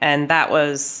programming. And that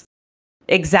was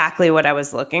exactly what I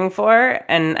was looking for.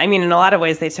 And I mean, in a lot of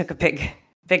ways, they took a big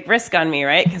risk on me,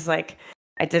 right? Because like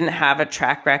I didn't have a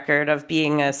track record of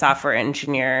being a software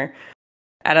engineer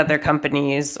at other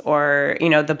companies, or,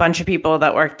 the bunch of people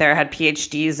that worked there had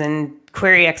PhDs in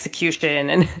query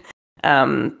execution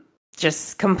and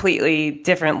just completely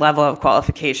different level of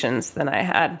qualifications than I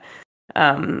had.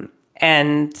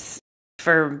 And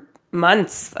for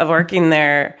months of working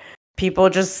there, people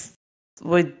just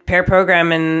would pair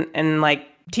program and like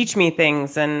teach me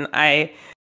things. And I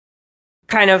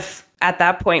kind of at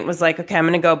that point was like, okay, I'm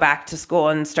going to go back to school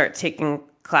and start taking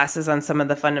classes on some of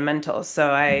the fundamentals.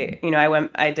 So I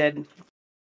did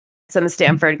some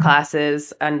Stanford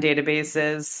classes on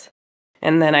databases,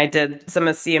 and then I did some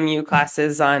of CMU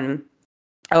classes on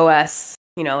OS,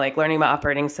 like learning about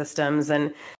operating systems.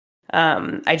 And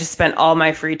I just spent all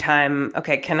my free time.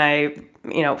 Okay,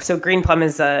 so Greenplum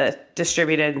is a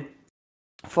distributed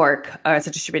fork. It's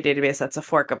a distributed database that's a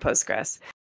fork of Postgres.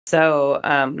 So,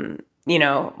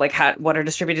 like what are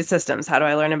distributed systems? How do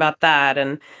I learn about that?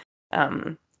 And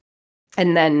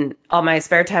then all my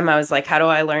spare time, I was like, how do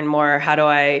I learn more? How do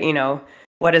I,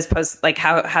 what is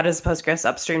how does Postgres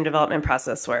upstream development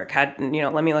process work? Let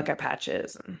me look at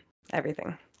patches and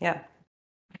everything. Yeah.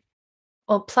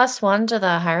 Well, +1 to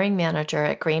the hiring manager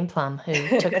at Greenplum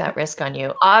who took that risk on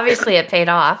you. Obviously, it paid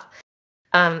off.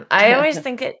 I always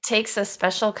think it takes a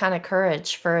special kind of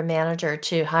courage for a manager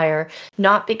to hire,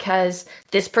 not because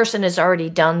this person has already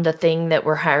done the thing that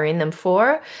we're hiring them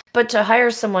for, but to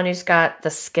hire someone who's got the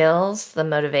skills, the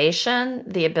motivation,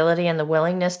 the ability, and the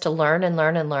willingness to learn and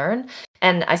learn and learn.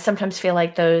 And I sometimes feel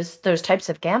like those types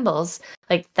of gambles,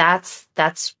 like that's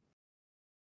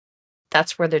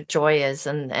where the joy is,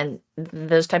 and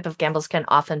those type of gambles can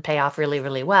often pay off really,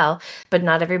 really well, but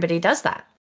not everybody does that.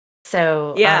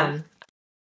 So yeah.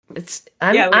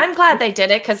 I'm glad they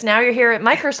did it, because now you're here at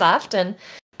Microsoft and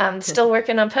still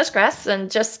working on Postgres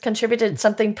and just contributed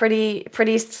something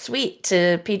pretty sweet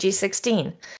to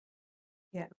PG16.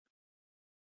 Yeah,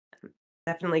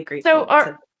 definitely great. So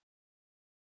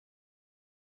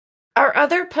are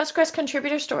other Postgres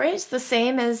contributor stories the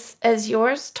same as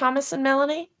yours, Thomas and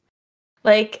Melanie?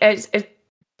 Like, is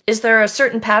there a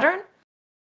certain pattern?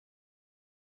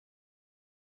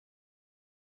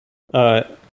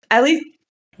 At least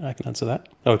I can answer that.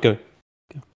 Oh, go.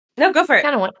 No, go for it.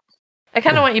 I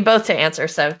kind of want you both to answer,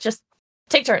 so just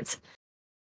take turns.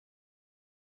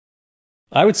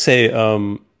 I would say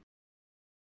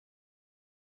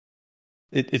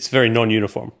it's very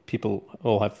non-uniform. People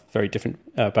all have very different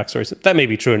backstories. That may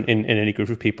be true in any group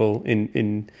of people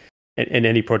in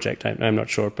any project. I'm not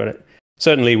sure, but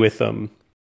certainly with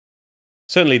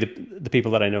certainly the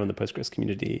people that I know in the Postgres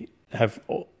community have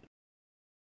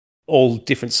all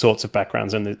different sorts of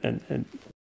backgrounds, and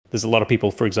there's a lot of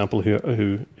people, for example,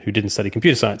 who didn't study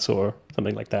computer science or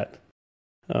something like that.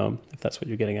 If that's what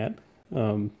you're getting at.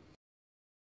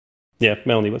 Yeah,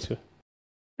 Melanie, what's your?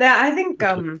 Yeah, I think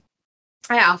I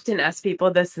often ask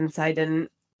people this since I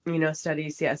didn't, study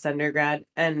CS undergrad,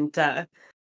 and I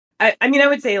mean, I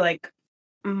would say like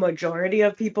majority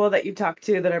of people that you talk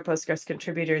to that are Postgres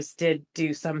contributors did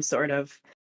do some sort of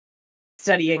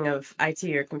studying of IT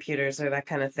or computers or that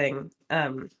kind of thing,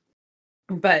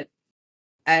 but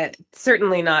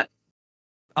certainly not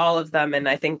all of them. And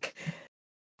I think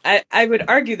I would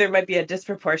argue there might be a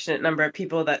disproportionate number of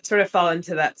people that sort of fall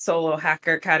into that solo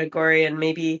hacker category and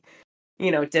maybe,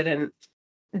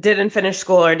 didn't finish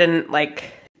school or didn't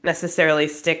like necessarily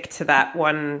stick to that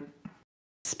one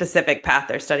specific path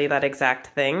or study that exact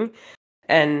thing.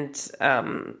 And,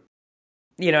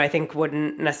 I think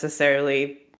wouldn't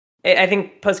necessarily, I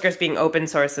think Postgres being open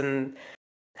source and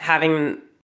having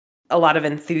a lot of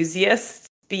enthusiasts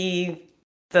be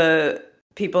the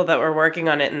people that were working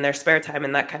on it in their spare time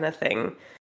and that kind of thing,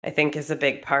 I think is a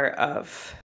big part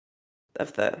of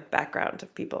the background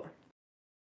of people.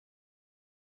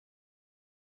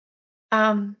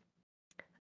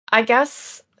 I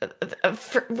guess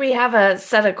we have a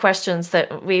set of questions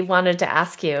that we wanted to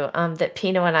ask you that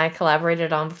Pino and I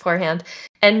collaborated on beforehand,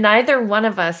 and neither one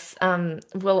of us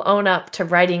will own up to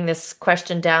writing this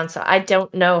question down, so I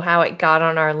don't know how it got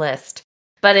on our list.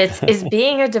 but is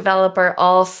being a developer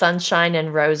all sunshine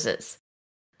and roses?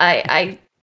 I'm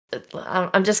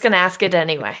just going to ask it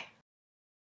anyway.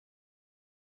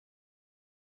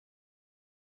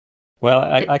 Well,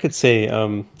 I could say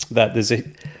that there's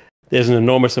an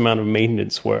enormous amount of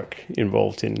maintenance work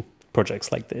involved in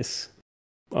projects like this,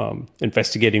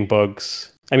 investigating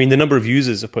bugs. I mean, the number of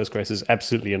users of Postgres is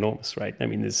absolutely enormous, right? I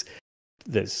mean,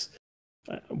 there's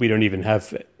we don't even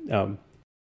have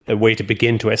a way to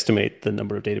begin to estimate the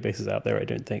number of databases out there, I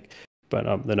don't think, but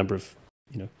the number of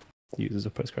users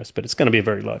of Postgres. But it's going to be a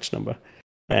very large number,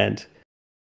 and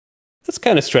that's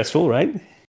kind of stressful, right?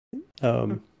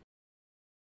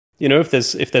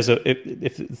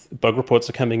 If bug reports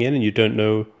are coming in and you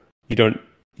don't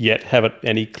yet have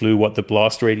any clue what the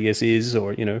blast radius is,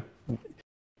 or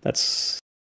that's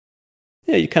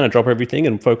you kind of drop everything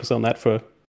and focus on that for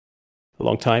a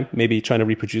long time. Maybe trying to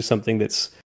reproduce something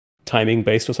that's timing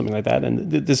based or something like that.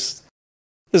 And there's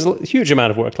a huge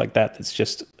amount of work like that that's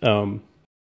just can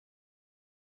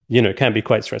be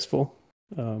quite stressful.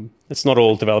 It's not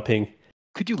all developing.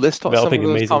 Could you list off some of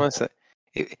those comments?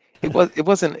 It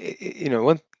wasn't,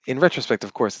 in retrospect,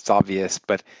 of course, it's obvious,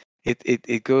 but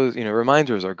it goes,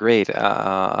 reminders are great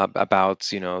about,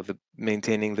 the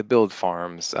maintaining the build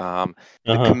farms, the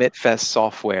commit fest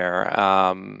software,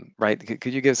 right?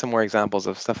 Could you give some more examples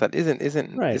of stuff that isn't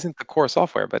the core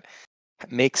software, but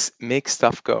makes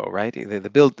stuff go, right? The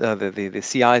build, the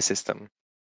CI system.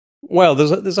 Well,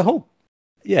 there's a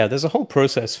whole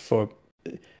process for.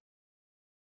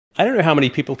 I don't know how many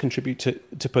people contribute to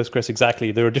Postgres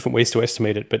exactly. There are different ways to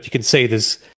estimate it, but you can say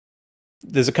there's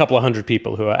a couple of hundred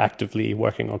people who are actively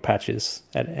working on patches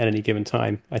at any given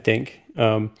time, I think.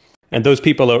 And those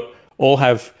people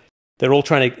they're all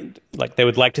trying to, they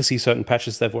would like to see certain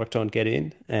patches they've worked on get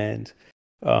in, and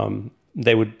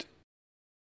they would,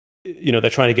 they're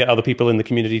trying to get other people in the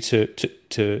community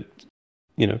to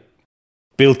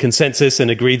build consensus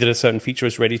and agree that a certain feature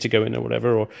is ready to go in or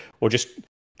whatever, or just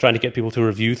trying to get people to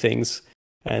review things.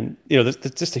 And there's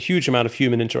just a huge amount of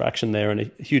human interaction there, and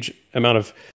a huge amount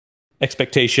of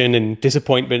expectation and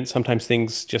disappointment. Sometimes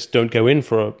things just don't go in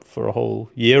for a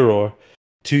whole year or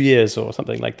 2 years or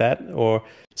something like that, or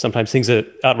sometimes things are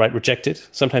outright rejected.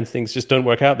 Sometimes things just don't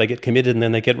work out. They get committed and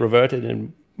then they get reverted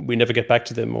and we never get back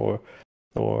to them, or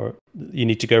you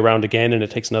need to go around again and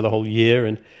it takes another whole year.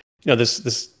 And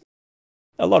there's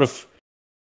a lot of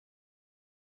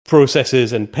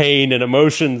processes and pain and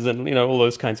emotions and all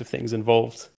those kinds of things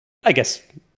involved. I guess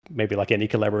maybe like any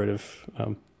collaborative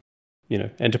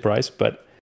enterprise, but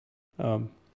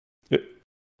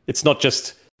it's not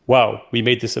just, wow, we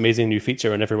made this amazing new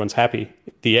feature and everyone's happy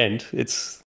at the end.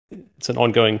 It's an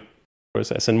ongoing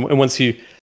process, and once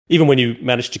even when you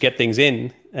manage to get things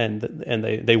in and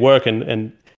they work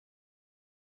and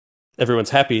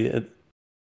everyone's happy,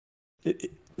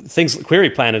 things, query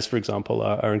planners, for example,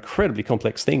 are incredibly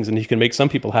complex things, and you can make some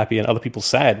people happy and other people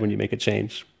sad when you make a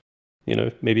change.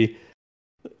 Maybe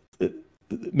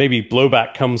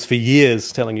blowback comes for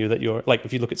years telling you that you're, like,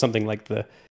 if you look at something like the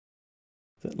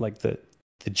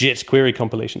JIT query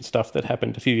compilation stuff that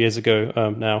happened a few years ago,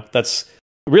 now that's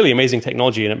really amazing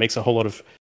technology, and it makes a whole lot of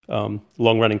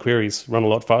long-running queries run a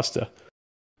lot faster.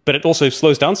 But it also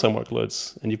slows down some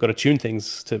workloads, and you've got to tune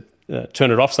things to turn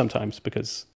it off sometimes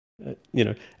because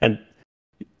and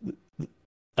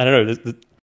I don't know,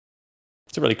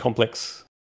 it's a really complex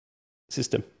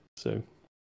system. So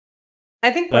I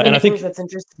think one of the things that's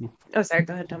interesting. Oh, sorry.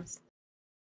 Go ahead, Thomas.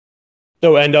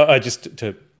 No, and just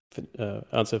to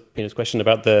answer Pino's question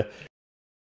about the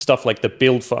stuff like the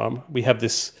build farm, we have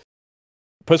this.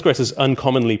 Postgres is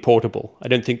uncommonly portable. I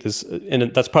don't think there's,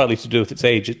 and that's partly to do with its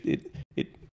age. It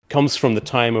comes from the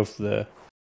time of the,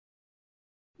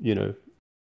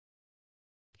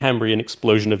 Cambrian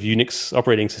explosion of Unix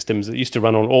operating systems that used to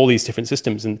run on all these different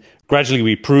systems, and gradually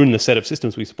we prune the set of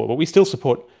systems we support. But we still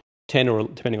support 10 or,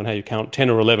 depending on how you count,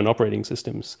 10 or 11 operating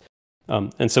systems.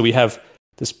 And so we have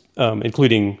this,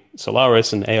 including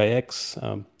Solaris and AIX,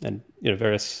 and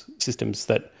various systems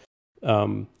that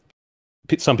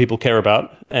some people care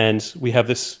about. And we have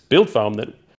this build farm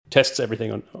that tests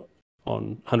everything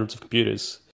on hundreds of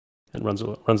computers and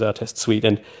runs our test suite.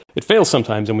 And it fails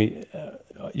sometimes, and we,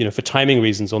 for timing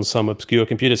reasons on some obscure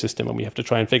computer system, and we have to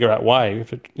try and figure out why.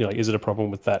 Is it a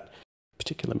problem with that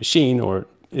particular machine, or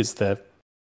is there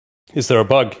a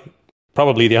bug?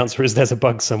 Probably the answer is there's a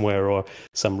bug somewhere or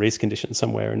some race condition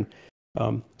somewhere.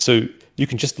 And so you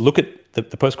can just look at the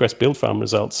Postgres build farm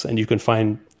results, and you can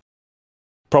find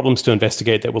problems to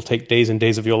investigate that will take days and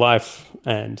days of your life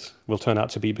and will turn out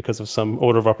to be because of some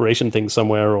order of operation thing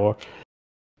somewhere, or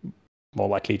more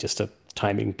likely just a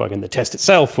timing bug in the test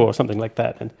itself or something like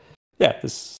that. And yeah,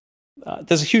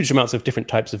 there's huge amounts of different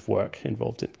types of work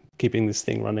involved in keeping this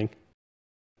thing running.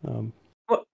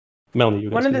 Well, Melanie,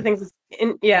 one of the things,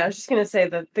 I was just going to say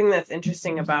the thing that's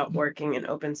interesting about working in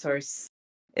open source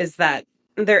is that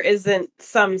there isn't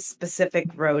some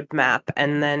specific roadmap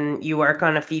and then you work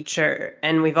on a feature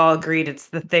and we've all agreed it's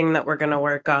the thing that we're going to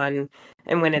work on.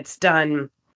 And when it's done,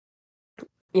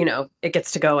 it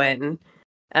gets to go in.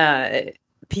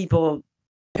 People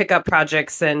pick up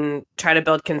projects and try to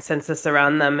build consensus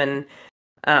around them. And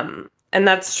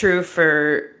that's true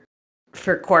for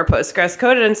core Postgres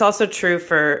code. And it's also true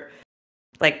for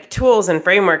like tools and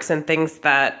frameworks and things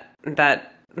that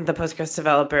the Postgres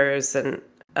developers and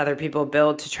other people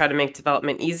build to try to make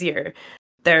development easier.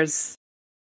 There's,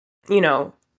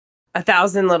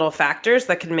 1,000 little factors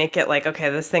that can make it like, okay,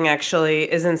 this thing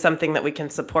actually isn't something that we can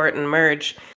support and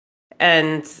merge.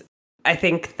 And I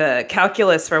think the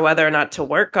calculus for whether or not to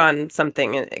work on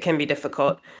something, it can be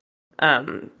difficult.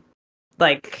 And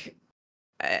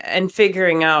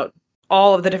figuring out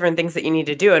all of the different things that you need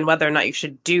to do and whether or not you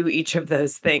should do each of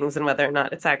those things and whether or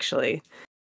not it's actually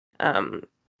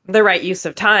the right use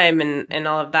of time and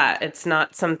all of that. It's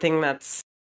not something that's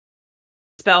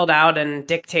spelled out and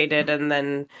dictated and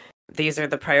then these are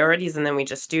the priorities and then we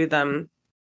just do them.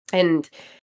 And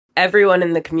everyone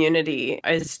in the community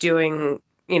is doing,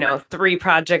 3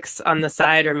 projects on the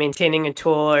side or maintaining a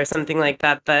tool or something like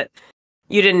that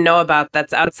you didn't know about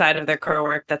that's outside of their core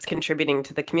work that's contributing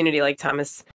to the community. Like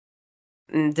Thomas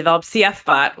developed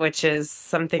CFBot, which is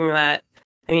something that,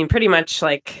 pretty much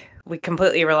like we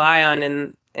completely rely on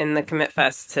in the commit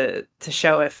fest to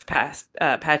show if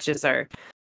patches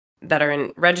that are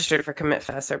registered for commit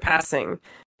fest are passing.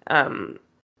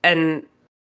 And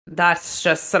that's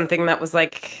just something that was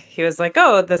like, he was like,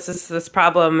 oh, this is this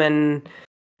problem. And,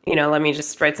 let me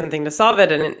just write something to solve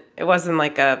it. And it wasn't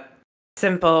like a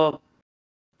simple,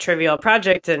 trivial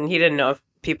project. And he didn't know if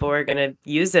people were going to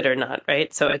use it or not.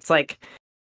 Right. So it's like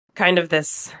kind of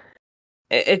this,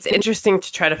 it's interesting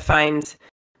to try to find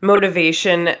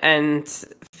motivation and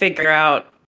figure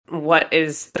out what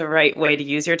is the right way to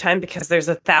use your time, because there's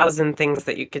 1,000 things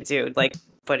that you could do. Like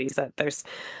what he said, there's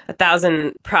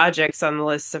 1,000 projects on the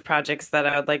list of projects that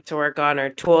I would like to work on, or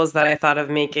tools that I thought of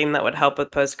making that would help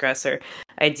with Postgres, or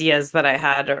ideas that I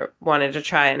had or wanted to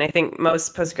try. And I think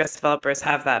most Postgres developers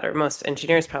have that, or most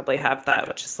engineers probably have that,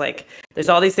 which is like, there's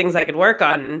all these things I could work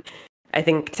on. And I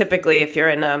think typically if you're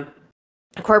in a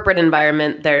corporate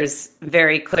environment, there's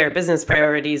very clear business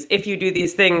priorities. If you do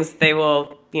these things, they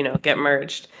will, get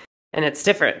merged. And it's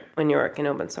different when you work in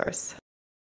open source.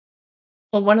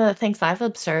 Well, one of the things I've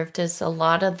observed is a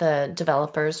lot of the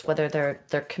developers, whether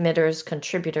they're committers,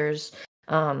 contributors,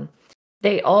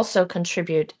 they also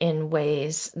contribute in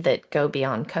ways that go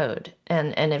beyond code.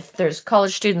 And if there's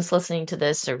college students listening to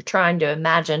this or trying to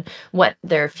imagine what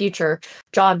their future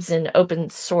jobs in open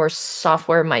source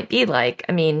software might be like,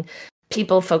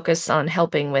 people focus on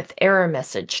helping with error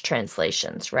message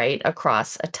translations, right,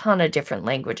 across a ton of different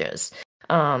languages.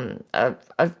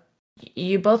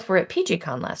 You both were at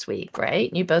PGCon last week,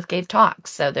 right? You both gave talks.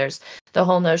 So there's the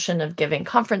whole notion of giving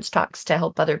conference talks to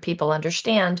help other people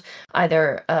understand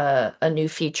either a new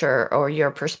feature or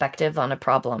your perspective on a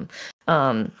problem.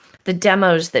 The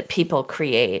demos that people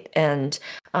create. And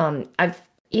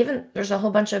there's a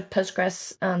whole bunch of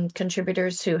Postgres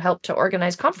contributors who help to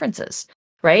organize conferences,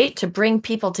 right? To bring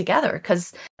people together.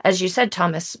 Because as you said,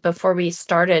 Thomas, before we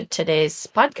started today's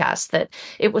podcast, that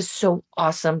it was so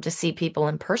awesome to see people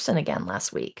in person again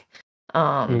last week.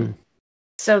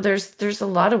 So there's a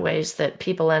lot of ways that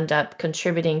people end up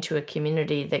contributing to a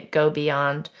community that go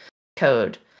beyond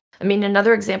code.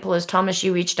 Another example is, Thomas,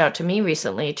 you reached out to me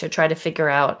recently to try to figure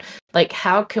out, like,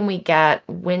 how can we get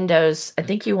Windows, I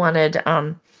think you wanted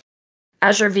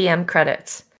Azure VM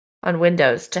credits on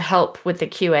Windows to help with the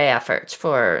QA efforts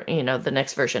for, the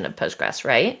next version of Postgres,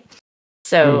 right?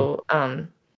 So,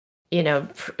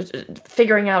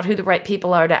 figuring out who the right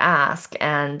people are to ask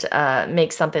and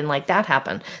make something like that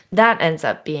happen, that ends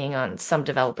up being on some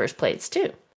developers' plates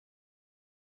too.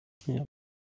 Yeah.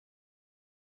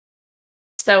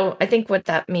 So I think what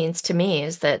that means to me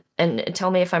is that, and tell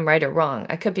me if I'm right or wrong,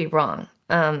 I could be wrong,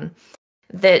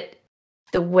 that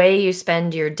the way you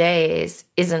spend your days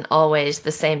isn't always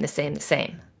the same.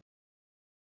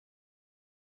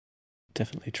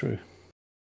 Definitely true.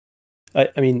 I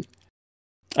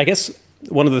guess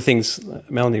one of the things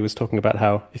Melanie was talking about,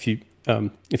 how if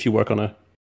you work on a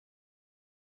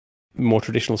more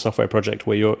traditional software project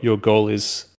where your goal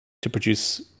is to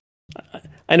produce,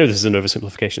 I know this is an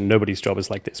oversimplification, nobody's job is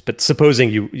like this, but supposing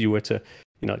you were to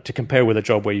compare with a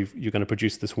job where you're going to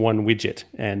produce this one widget,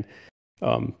 and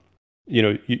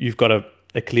you've got to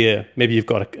a clear, maybe you've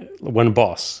got one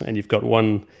boss and you've got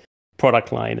one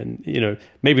product line, and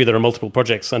maybe there are multiple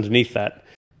projects underneath that,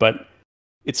 but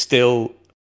it's still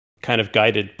kind of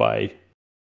guided by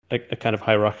a kind of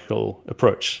hierarchical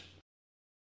approach.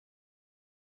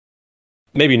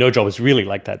 Maybe no job is really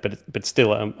like that, but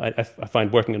still, I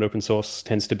find working in open source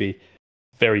tends to be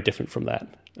very different from that,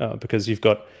 because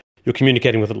you're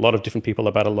communicating with a lot of different people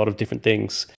about a lot of different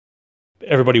things.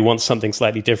 Everybody wants something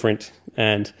slightly different,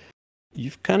 and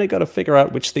you've kind of got to figure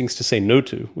out which things to say no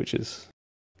to,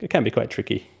 it can be quite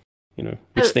tricky.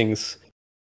 Which things.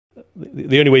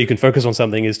 The only way you can focus on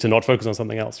something is to not focus on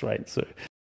something else, right? So,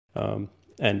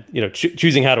 and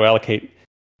choosing how to allocate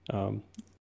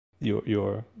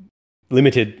your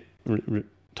limited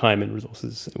time and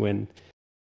resources when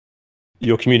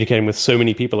you're communicating with so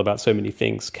many people about so many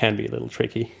things can be a little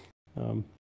tricky.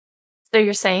 So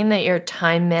you're saying that your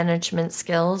time management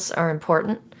skills are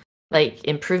important, like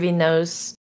improving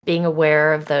those, being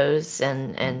aware of those,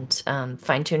 and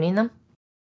fine-tuning them?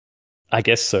 I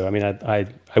guess so. I mean, I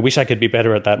wish I could be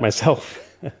better at that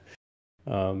myself.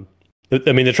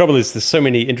 The trouble is there's so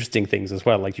many interesting things as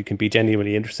well. Like, you can be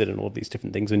genuinely interested in all of these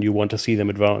different things and you want to see them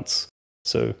advance.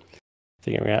 So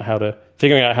figuring out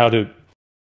how to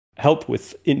help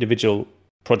with individual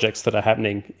projects that are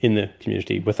happening in the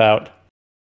community without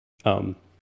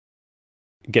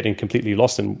getting completely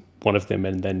lost in one of them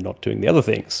and then not doing the other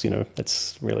things.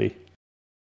 That's really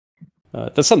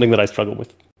that's something that I struggle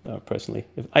with personally.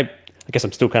 I guess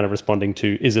I'm still kind of responding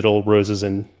to, is it all roses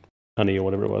and honey or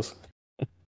whatever it was?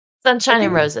 Sunshine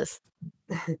and roses.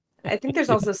 I think there's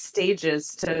also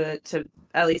stages to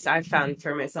at least I've found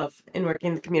for myself in working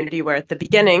in the community, where at the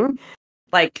beginning,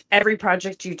 like, every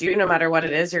project you do, no matter what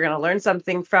it is, you're going to learn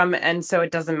something from, and so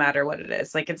it doesn't matter what it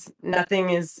is. Like,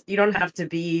 you don't have to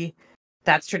be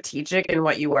that strategic in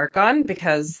what you work on,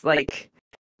 because, like,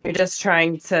 you're just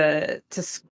trying to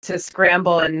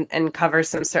scramble and cover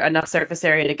enough surface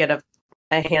area to get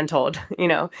a handhold,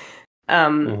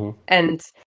 and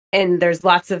there's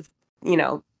lots of,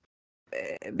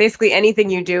 basically anything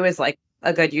you do is like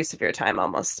a good use of your time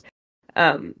almost.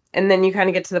 And then you kind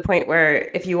of get to the point where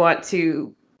if you want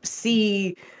to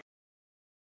see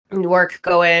work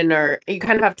go in, or you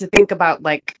kind of have to think about,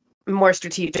 like, more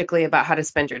strategically about how to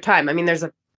spend your time. I mean, there's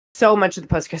so much of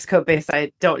the Postgres code base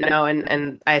I don't know,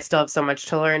 and I still have so much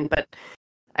to learn, but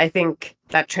I think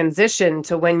that transition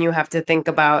to when you have to think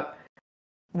about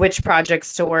which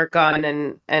projects to work on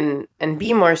and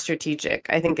be more strategic,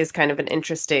 I think, is kind of an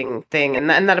interesting thing, and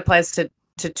that applies to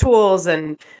tools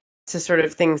and to sort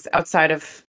of things outside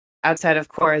of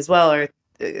core as well, or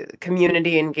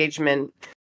community engagement.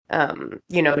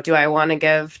 Do I want to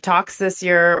give talks this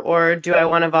year, or do I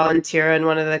want to volunteer in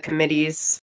one of the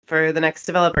committees for the next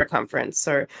developer conference,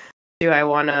 or do I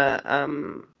want to,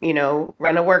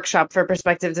 run a workshop for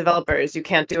prospective developers? You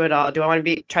can't do it all. Do I want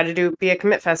to try to be a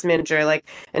commit fest manager? Like,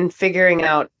 and figuring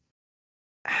out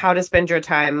how to spend your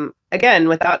time, again,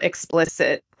 without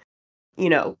explicit,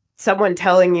 someone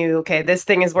telling you, okay, this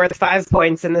thing is worth 5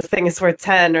 points and this thing is worth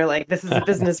 10, or like, this is a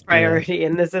business priority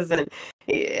and this isn't.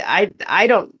 I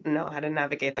don't know how to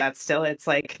navigate that still. It's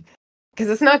like, because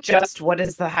it's not just what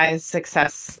is the highest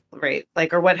success rate,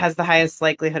 like, or what has the highest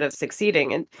likelihood of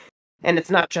succeeding. And it's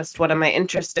not just what am I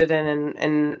interested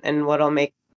in and what'll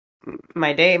make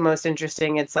my day most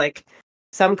interesting. It's like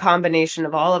some combination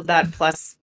of all of that,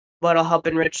 plus what'll help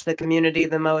enrich the community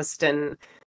the most. And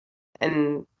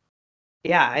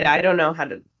yeah, I don't know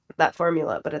that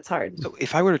formula, but it's hard. So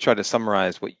if I were to try to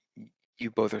summarize what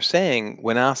you both are saying,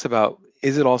 when asked about,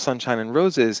 is it all sunshine and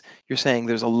roses, you're saying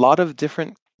there's a lot of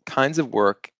different kinds of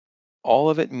work, all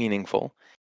of it meaningful.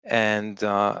 And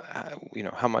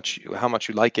how much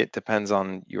you like it depends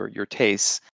on your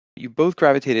tastes. You both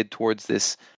gravitated towards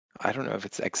this, I don't know if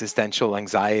it's existential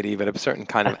anxiety, but a certain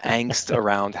kind of angst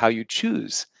around how you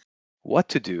choose what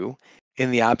to do in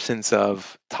the absence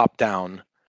of top-down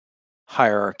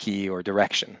hierarchy or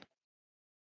direction.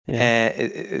 Yeah.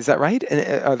 Is that right?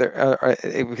 And are there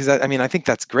because I think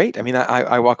that's great. I mean,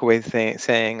 I walk away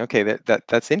saying, okay,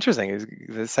 that's interesting. There's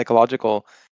the psychological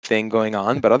thing going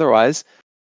on, but otherwise,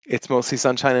 it's mostly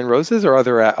sunshine and roses, or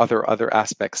other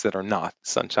aspects that are not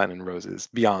sunshine and roses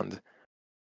beyond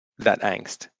that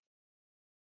angst.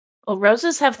 Well,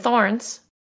 roses have thorns,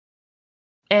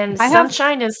 and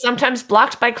sunshine is sometimes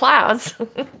blocked by clouds.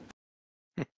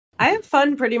 I have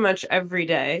fun pretty much every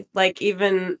day. Like,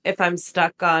 even if I'm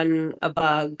stuck on a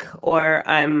bug, or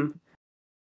I'm,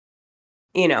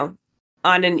 on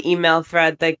an email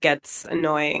thread that gets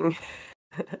annoying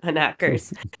on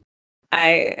hackers,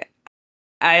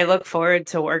 I look forward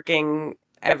to working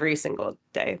every single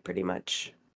day, pretty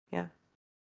much. Yeah.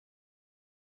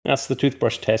 That's the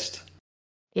toothbrush test.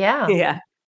 Yeah. Yeah.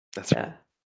 That's right.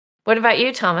 What about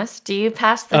you, Thomas? Do you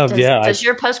pass the? Yeah, does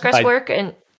your Postgres work?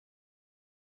 And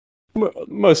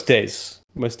most days,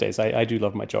 I do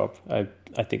love my job.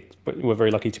 I think we're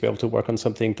very lucky to be able to work on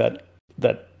something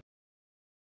that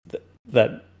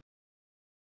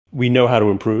we know how to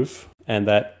improve, and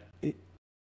that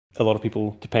a lot of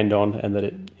people depend on, and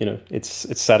that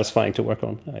it's satisfying to work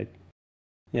on.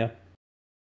 Yeah,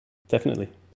 definitely.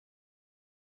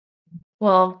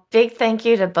 Well, big thank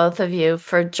you to both of you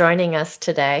for joining us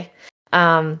today.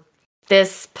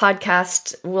 This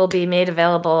podcast will be made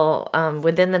available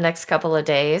within the next couple of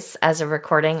days as a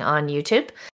recording on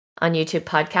YouTube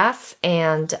Podcasts,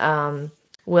 and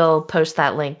we'll post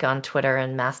that link on Twitter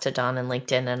and Mastodon and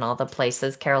LinkedIn and all the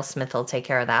places. Carol Smith will take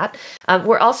care of that.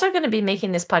 We're also going to be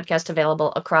making this podcast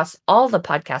available across all the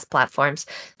podcast platforms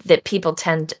that people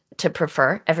tend to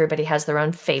prefer. Everybody has their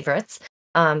own favorites.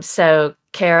 So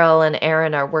Carol and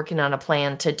Aaron are working on a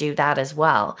plan to do that as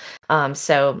well.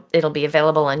 So it'll be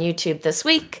available on YouTube this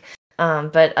week,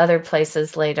 but other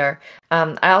places later.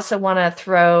 I also want to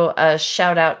throw a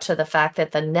shout out to the fact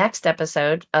that the next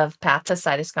episode of Path to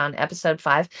Citus Con, episode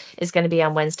 5, is going to be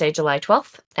on Wednesday, July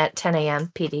 12th at 10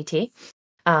 a.m. PDT.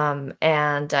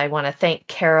 And I want to thank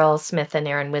Carol Smith and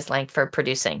Aaron Wislang for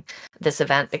producing this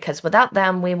event, because without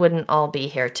them, we wouldn't all be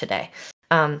here today.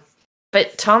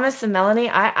 But Thomas and Melanie,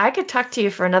 I could talk to you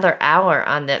for another hour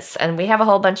on this, and we have a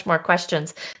whole bunch more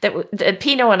questions that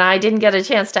Pino and I didn't get a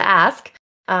chance to ask,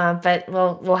 but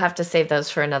we'll have to save those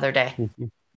for another day.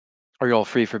 Are you all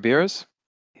free for beers?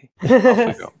 Off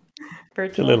we go.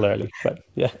 It's a little early, but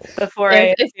yeah. Before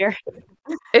I here.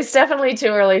 It's definitely too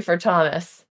early for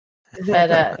Thomas.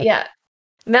 But yeah,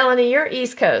 Melanie, you're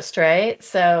East Coast, right?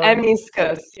 So I'm East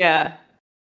Coast, yeah.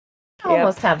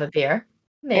 Almost have a beer,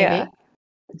 maybe. Yeah.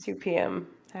 2 p.m.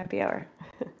 happy hour.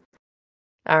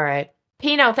 All right.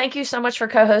 Pino, thank you so much for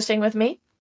co-hosting with me.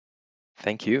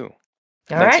 Thank you. All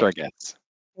Thanks right. to our guests.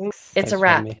 It's a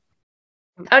wrap.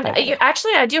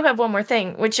 Actually, I do have one more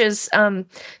thing, which is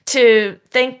to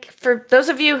thank for those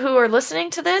of you who are listening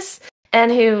to this and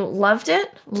who loved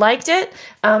it, liked it.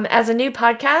 As a new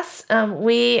podcast,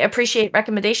 we appreciate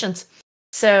recommendations.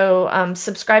 So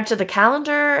subscribe to the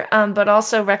calendar, but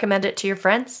also recommend it to your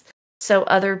friends so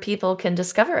other people can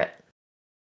discover it.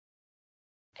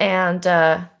 And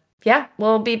yeah,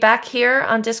 we'll be back here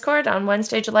on Discord on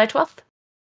Wednesday, July 12th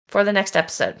for the next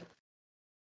episode.